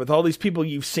peppered with all these people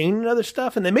you've seen in other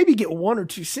stuff, and they maybe get one or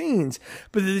two scenes,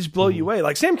 but they just blow you away.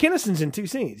 Like Sam Kinnison's in 2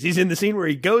 scenes. He's in the scene where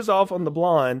he goes off on the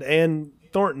blonde and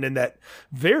Thornton in that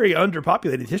very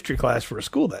underpopulated history class for a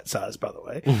school that size, by the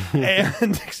way.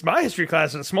 And my history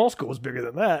class in a small school was bigger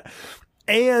than that.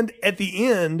 And at the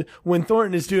end, when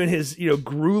Thornton is doing his,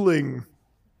 grueling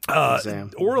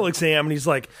oral exam, and he's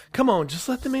like, come on, just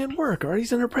let the man work. All right,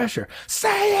 he's under pressure.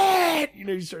 Say it!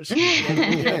 He starts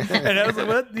screaming. And I was like,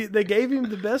 well, they gave him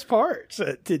the best parts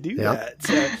to do that.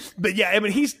 So, but yeah, I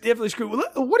mean, he's definitely screwed.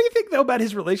 What do you think, though, about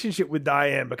his relationship with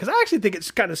Diane? Because I actually think it's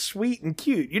kind of sweet and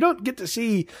cute. You don't get to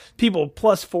see people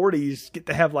plus 40s get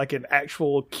to have like an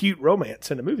actual cute romance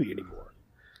in a movie anymore.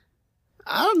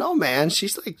 I don't know, man.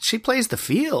 She's like, she plays the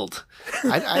field.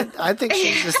 I think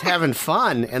she's just having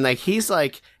fun, and like he's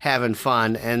like having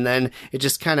fun, and then it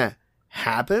just kind of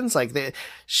happens. Like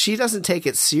she doesn't take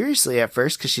it seriously at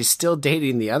first because she's still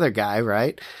dating the other guy,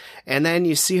 right? And then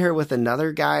you see her with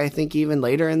another guy, I think even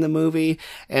later in the movie,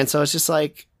 and so it's just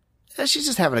like she's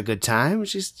just having a good time.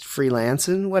 She's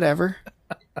freelancing, whatever.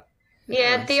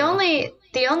 Yeah, the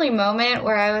only moment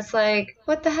where I was like,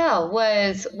 what the hell,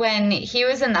 was when he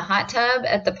was in the hot tub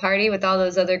at the party with all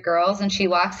those other girls, and she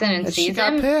walks in and sees she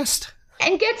got him pissed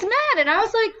and gets mad. And I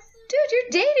was like, dude,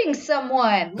 you're dating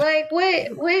someone. Like,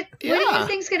 what do you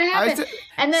think's going to happen?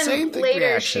 And then later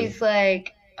reaction. She's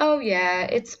like, oh, yeah,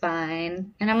 it's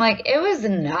fine. And I'm like, it was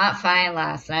not fine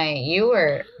last night. You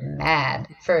were mad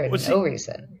for no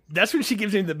reason. That's when she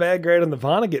gives him the bad grade on the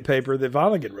Vonnegut paper that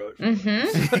Vonnegut wrote.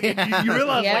 Mm-hmm. you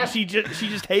realize like she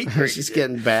just hates her. She's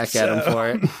getting back at him for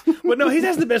it. Well, no, he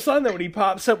has the best line though when he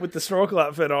pops up with the snorkel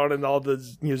outfit on and all the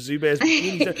Zubaz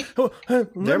bikinis.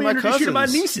 Let me introduce you to my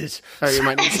nieces. Oh, you're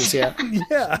my nieces, yeah.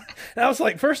 Yeah. And I was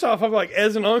like, first off, I'm like,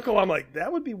 as an uncle, I'm like,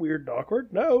 that would be weird and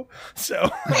awkward. No.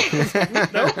 So,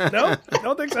 no,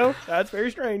 don't think so. That's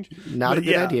very strange. Not a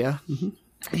good idea. Mm-hmm.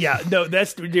 Yeah, no,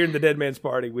 that's during the Dead Man's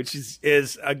Party, which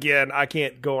is again, I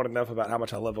can't go on enough about how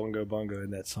much I love Oingo Boingo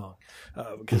in that song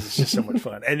because it's just so much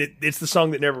fun, and it's the song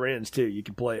that never ends too. You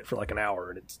can play it for like an hour,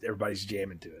 and everybody's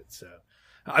jamming to it. So,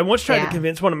 I once tried to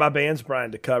convince one of my bands,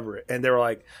 Brian, to cover it, and they were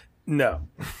like, "No,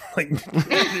 like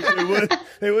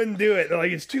they wouldn't do it. They're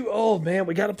like, it's too old, man.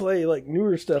 We got to play like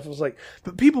newer stuff." I was like,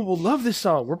 "But people will love this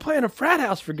song. We're playing a frat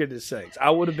house for goodness sakes."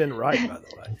 I would have been right, by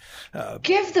the way.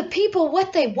 Give the people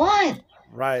what they want.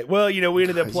 Right. Well, we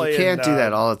ended up playing. You can't do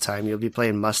that all the time. You'll be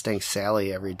playing Mustang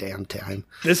Sally every damn time.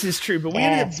 This is true, but we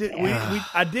ended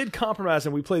up. I did compromise,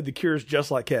 and we played The Cure's "Just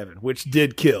Like Heaven," which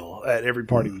did kill at every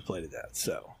party we played it at.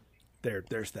 So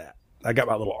there's that. I got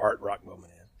my little art rock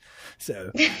moment in.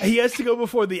 So he has to go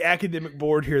before the academic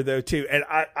board here, though, too. And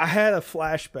I had a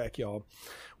flashback, y'all,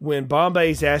 when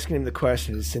Bombay's asking him the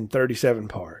question. It's in 37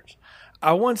 parts.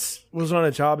 I once was on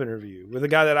a job interview with a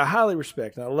guy that I highly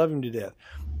respect, and I love him to death.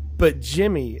 But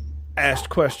Jimmy asked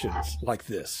questions like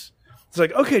this. It's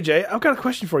like, okay, Jay, I've got a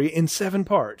question for you in 7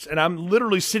 parts. And I'm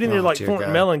literally sitting there like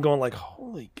Thornton Mellon going like,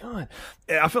 holy God.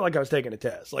 And I felt like I was taking a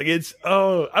test. Like did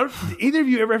either of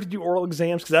you ever have to do oral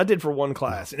exams? Because I did for one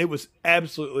class, and it was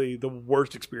absolutely the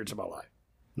worst experience of my life.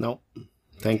 Nope.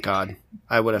 Thank God.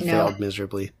 I would have failed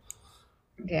miserably.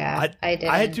 Yeah, I did.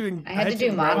 I had to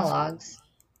do monologues.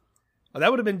 Well, that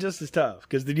would have been just as tough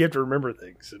because then you have to remember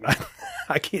things. And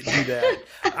I can't do that.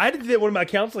 I did that in one of my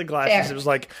counseling classes. Fair. It was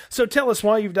like, so tell us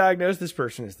why you've diagnosed this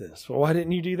person as this. Well, why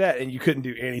didn't you do that? And you couldn't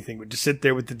do anything but just sit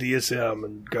there with the DSM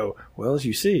and go, well, as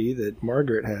you see that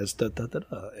Margaret has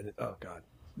da-da-da-da. And oh, God.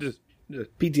 Just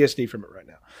PTSD from it right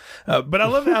now. But I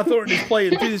love how Thornton is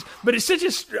playing through this. But it's such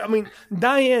a, I mean,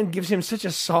 Diane gives him such a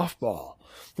softball,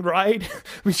 right?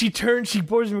 When she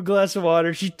pours him a glass of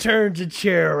water, she turns a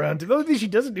chair around. The only thing she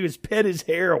doesn't do is pet his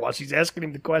hair while she's asking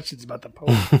him the questions about the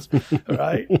poems,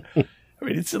 right? I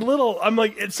mean, it's a little, I'm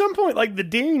like, at some point, like the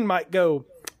dean might go,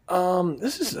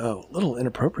 this is a little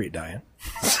inappropriate, Diane.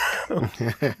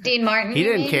 Dean Martin. He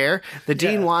didn't care. The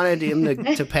dean wanted him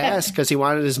to pass because he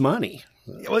wanted his money.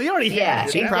 Well, he already had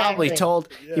it. He probably told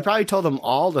them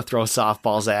all to throw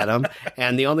softballs at him,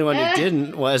 and the only one who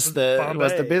didn't was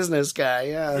the business guy.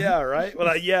 Yeah. Yeah. Right.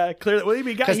 Well, yeah. Clearly. Well,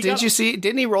 because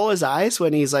didn't he roll his eyes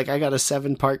when he's like, "I got a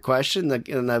 7-part question,"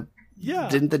 yeah.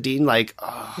 Didn't the dean like?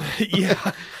 Oh.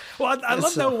 Yeah. Well, I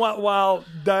love though while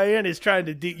Diane is trying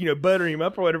to butter him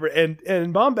up or whatever,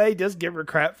 and Bombay does give her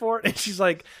crap for it, and she's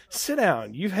like, "Sit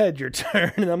down, you've had your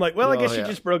turn." And I'm like, "Well, I guess you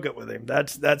just broke up with him.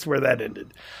 That's where that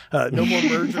ended. No more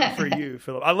merger for you,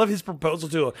 Philip." I love his proposal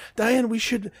to her. Diane, we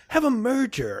should have a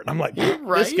merger. And I'm like,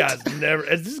 right?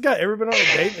 Has this guy ever been on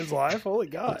a date in his life? Holy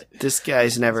God! This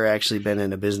guy's never actually been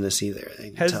in a business either.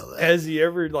 I can tell that. Has he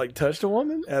ever touched a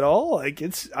woman at all? Like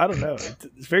I don't know. It's a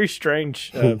very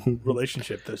strange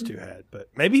relationship those two had, but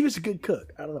maybe he was a good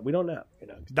cook. I don't know. We don't know.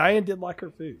 Diane did like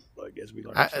her food, as we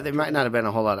learned. There might not have been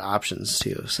a whole lot of options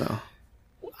too. So I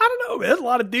don't know. Man. There's a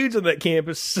lot of dudes on that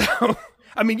campus. So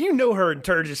I mean, her and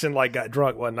Turgison got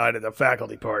drunk one night at a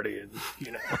faculty party, and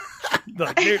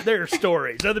there are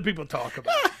stories other people talk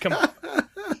about. Come on,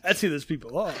 that's who those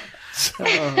people are. So,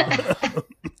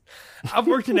 I've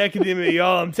worked in academia,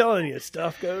 y'all. I'm telling you,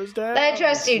 stuff goes down. I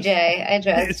trust you, Jay. I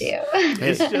trust you.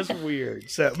 It's just weird.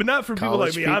 So, but not for people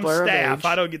like me. I'm staff.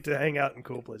 I don't get to hang out in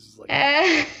cool places like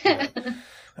that.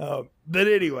 But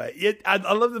anyway,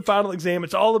 I love the final exam.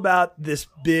 It's all about this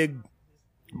big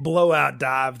blowout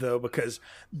dive, though, because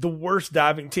the worst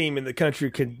diving team in the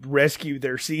country could rescue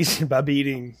their season by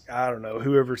beating, I don't know,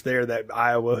 whoever's there, that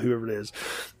Iowa, whoever it is.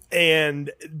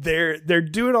 And they're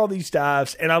doing all these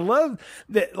dives, and I love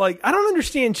that. I don't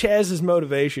understand Chaz's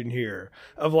motivation here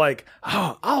of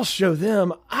I'll show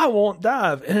them I won't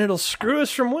dive, and it'll screw us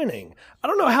from winning. I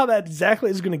don't know how that exactly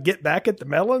is going to get back at the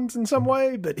Mellons in some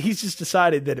way, but he's just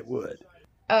decided that it would.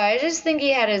 Oh, I just think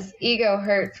he had his ego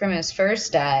hurt from his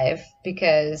first dive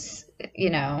because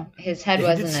his head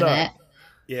wasn't in it.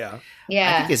 Yeah.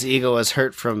 I think his ego was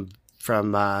hurt from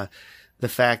the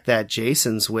fact that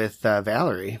Jason's with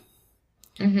Valerie.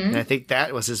 Mm-hmm. And I think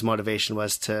that was his motivation,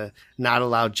 was to not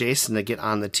allow Jason to get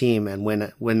on the team and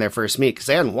win their first meet, because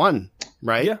they hadn't won,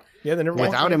 right? Yeah, they never won.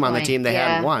 Without him on the team, they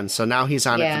hadn't won. So now he's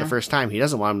on it for the first time. He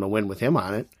doesn't want him to win with him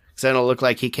on it, because then it'll look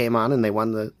like he came on and they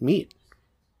won the meet.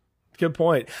 Good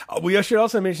point. We should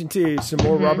also mention, too, some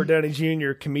more Robert Downey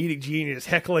Jr. comedic genius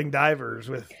heckling divers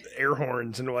with air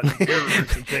horns and and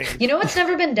things. You know what's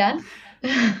never been done?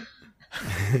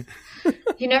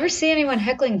 You never see anyone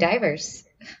heckling divers.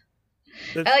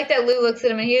 I like that Lou looks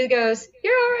at him and he goes,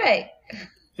 "You're all right."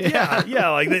 Yeah.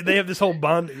 They have this whole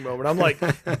bonding moment. I'm like,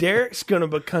 Derek's going to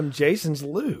become Jason's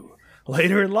Lou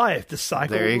later in life. The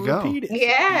cycle will repeat it.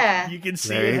 Yeah. You can see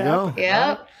there it you happen. go.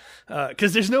 Yep.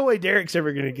 Because there's no way Derek's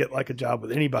ever going to get a job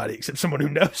with anybody except someone who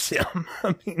knows him.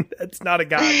 I mean, that's not a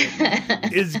guy that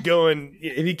is going.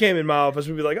 If he came in my office,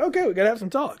 we'd be like, okay, we got to have some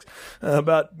talks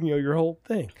about your whole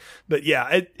thing. But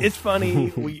yeah, it's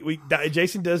funny.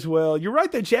 Jason does well. You're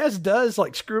right that Chaz does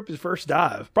screw up his first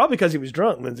dive, probably because he was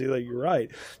drunk, Lindsay. You're right,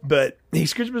 but he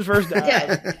screws up his first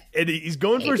dive, and he's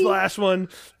going for his last one,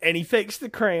 and he fakes the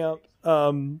cramp.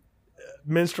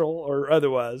 Minstrel or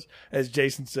otherwise, as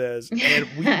Jason says, and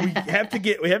we have to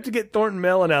get Thornton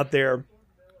Mellon out there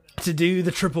to do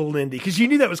the triple Lindy, because you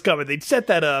knew that was coming. They'd set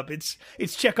that up. It's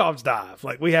Chekhov's dive.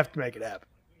 We have to make it happen.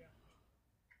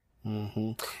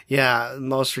 Mm-hmm. Yeah,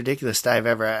 most ridiculous dive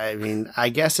ever. I mean, I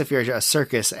guess if you're a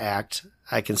circus act,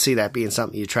 I can see that being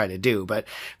something you try to do, but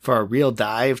for a real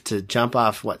dive to jump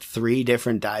off 3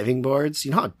 different diving boards,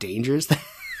 you know how dangerous that.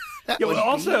 Yeah, but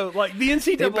also, the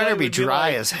NCAA, they better be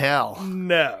dry as hell.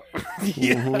 No.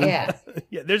 Yeah.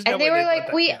 There's no. And they were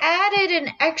like, we added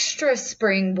an extra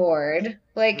springboard.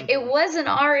 It wasn't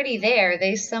already there.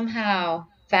 They somehow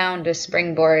found a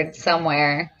springboard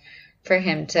somewhere for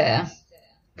him to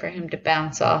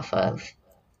bounce off of.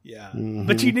 Yeah,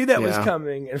 but you knew that was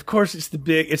coming, and of course, it's the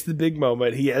big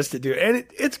moment he has to do, and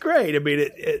it's great. I mean,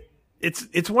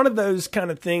 it's one of those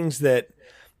kind of things that,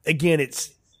 again, it's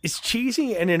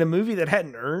cheesy, and in a movie that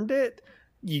hadn't earned it,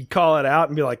 you'd call it out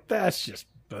and be like, that's just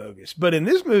bogus. But in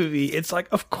this movie, it's like,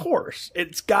 of course,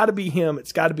 it's got to be him.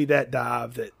 It's got to be that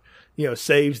dive that,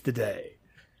 saves the day.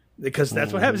 Because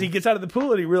that's what happens. He gets out of the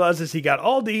pool and he realizes he got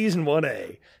all D's and 1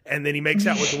 A. And then he makes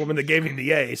out with the woman that gave him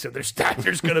the A. So there's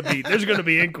going to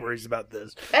be inquiries about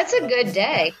this. That's a good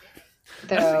day.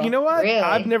 Though, you know what? really.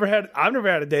 I've never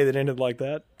had a day that ended like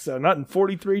that. So not in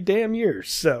 43 damn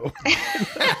years. So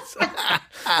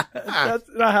that's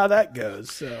not how that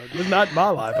goes. So it's not my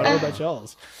life. I don't know about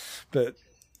y'all's. But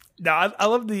no, I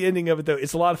love the ending of it though.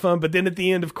 It's a lot of fun. But then at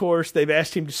the end, of course, they've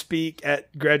asked him to speak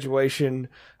at graduation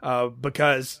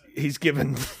because he's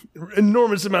given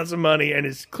enormous amounts of money and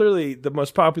is clearly the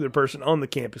most popular person on the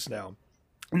campus now.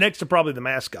 Next to probably the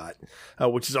mascot,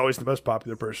 which is always the most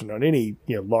popular person on any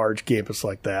large campus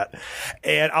like that.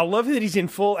 And I love that he's in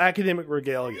full academic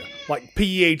regalia, like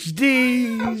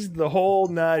PhDs, the whole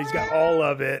nine. He's got all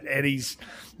of it, and he's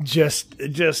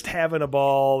just having a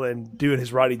ball and doing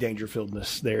his Rodney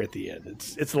Dangerfieldness there at the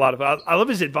end. It's a lot of. I love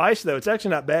his advice though. It's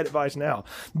actually not bad advice now.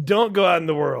 Don't go out in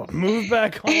the world. Move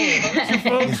back home. Let your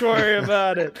folks worry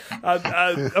about it.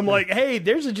 I'm like, hey,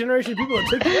 there's a generation of people that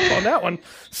took you up on that one.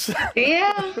 So,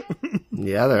 yeah.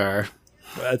 Yeah, there are.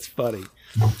 That's funny.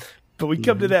 But we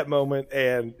come to that moment,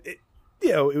 and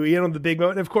we end on the big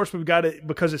moment. And of course, we've got it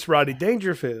because it's Rodney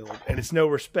Dangerfield, and it's No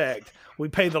Respect. We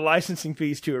pay the licensing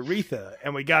fees to Aretha,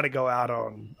 and we got to go out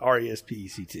on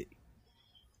R-E-S-P-E-C-T.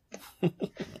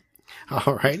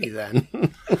 Alrighty then.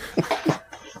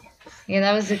 Yeah,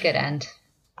 that was a good end.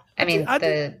 I mean,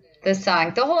 the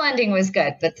song, the whole ending was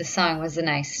good, but the song was a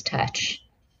nice touch.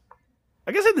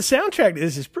 Like I said, the soundtrack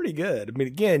is pretty good. I mean,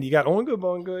 again, you got Oingo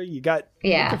Boingo, you got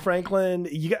Aretha Franklin,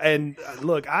 and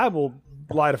look, I will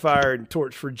light a fire and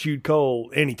torch for Jude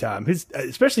Cole anytime.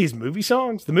 Especially his movie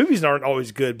songs. The movies aren't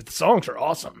always good, but the songs are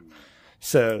awesome.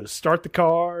 So, Start the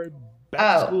Car,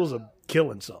 Back to School's a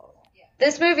killing song.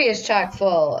 This movie is chock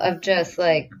full of just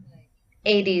like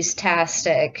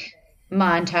 80s-tastic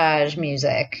montage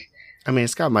music. I mean,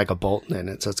 it's got Michael Bolton in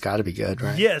it, so it's got to be good,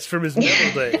 right? Yes, from his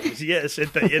metal days. Yes,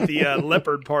 at the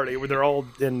leopard party where they're all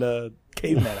in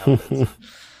caveman outfits.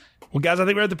 Well, guys, I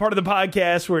think we're at the part of the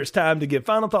podcast where it's time to give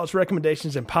final thoughts,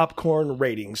 recommendations, and popcorn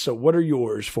ratings. So what are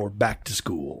yours for Back to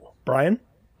School? Brian?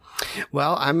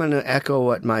 Well, I'm going to echo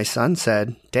what my son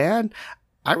said. Dad,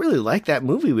 I really like that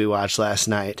movie we watched last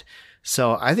night.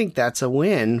 So I think that's a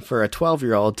win for a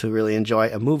 12-year-old to really enjoy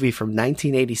a movie from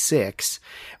 1986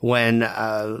 when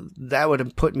that would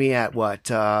have put me at,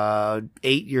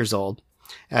 8 years old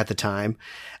at the time.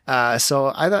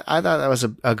 So I thought that was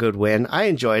a good win. I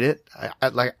enjoyed it.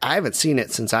 I haven't seen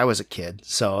it since I was a kid,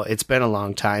 so it's been a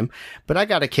long time, but I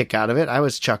got a kick out of it. I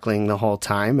was chuckling the whole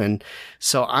time. And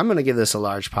so I'm going to give this a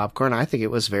large popcorn. I think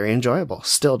it was very enjoyable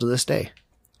still to this day.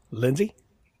 Lindsay?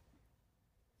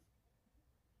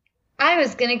 I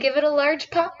was going to give it a large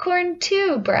popcorn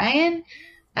too, Brian.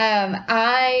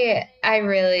 I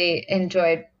really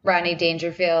enjoyed Rodney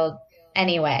Dangerfield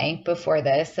anyway before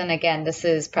this. And again, this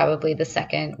is probably the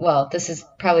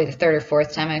third or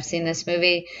fourth time I've seen this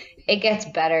movie. It gets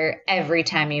better every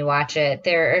time you watch it.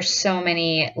 There are so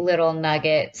many little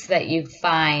nuggets that you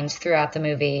find throughout the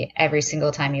movie every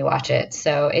single time you watch it.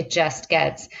 So it just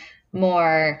gets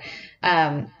more.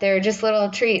 There are just little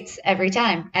treats every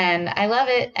time, and I love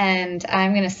it, and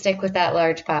I'm going to stick with that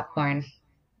large popcorn.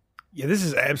 Yeah, this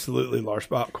is absolutely large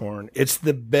popcorn. It's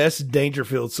the best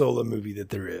Dangerfield solo movie that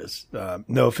there is.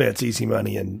 No offense, Easy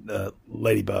Money and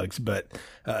Ladybugs, but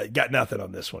got nothing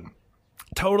on this one.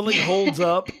 Totally holds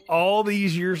up all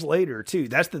these years later, too.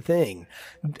 That's the thing.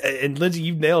 And Lindsay,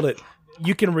 you've nailed it.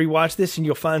 You can rewatch this and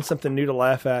you'll find something new to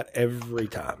laugh at every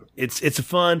time. It's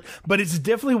fun, but it's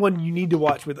definitely one you need to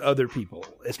watch with other people,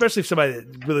 especially if somebody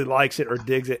that really likes it or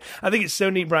digs it. I think it's so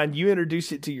neat, Brian. You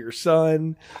introduced it to your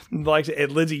son, likes it,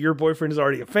 and Lindsay, your boyfriend is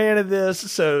already a fan of this,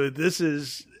 so this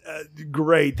is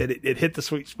great that it hit the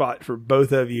sweet spot for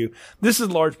both of you. This is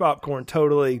large popcorn,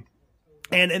 totally.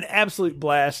 And an absolute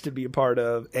blast to be a part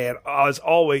of. And as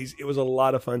always, it was a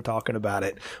lot of fun talking about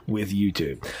it with you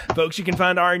two. Folks, you can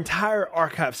find our entire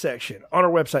archive section on our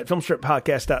website,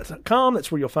 filmstrippodcast.com.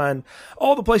 That's where you'll find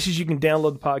all the places you can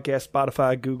download the podcast,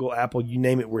 Spotify, Google, Apple, you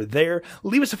name it, we're there.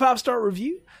 Leave us a 5-star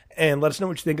review and let us know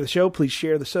what you think of the show. Please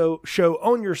share the show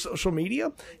on your social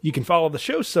media. You can follow the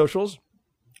show's socials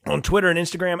on Twitter and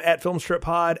Instagram at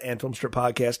FilmstripPod and Filmstrip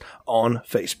Podcast on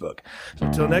Facebook. So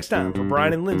until next time, for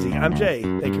Brian and Lindsay, I'm Jay.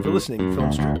 Thank you for listening to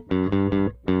Filmstrip.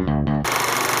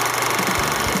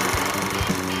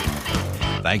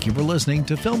 Thank you for listening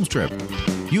to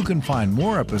Filmstrip. You can find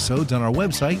more episodes on our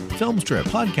website,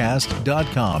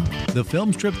 filmstrippodcast.com. The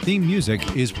Filmstrip theme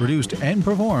music is produced and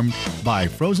performed by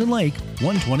Frozen Lake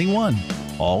 121.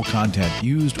 All content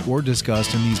used or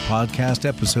discussed in these podcast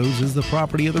episodes is the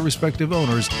property of the respective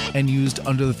owners and used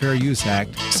under the Fair Use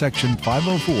Act, Section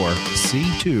 504,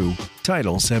 C2,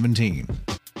 Title 17.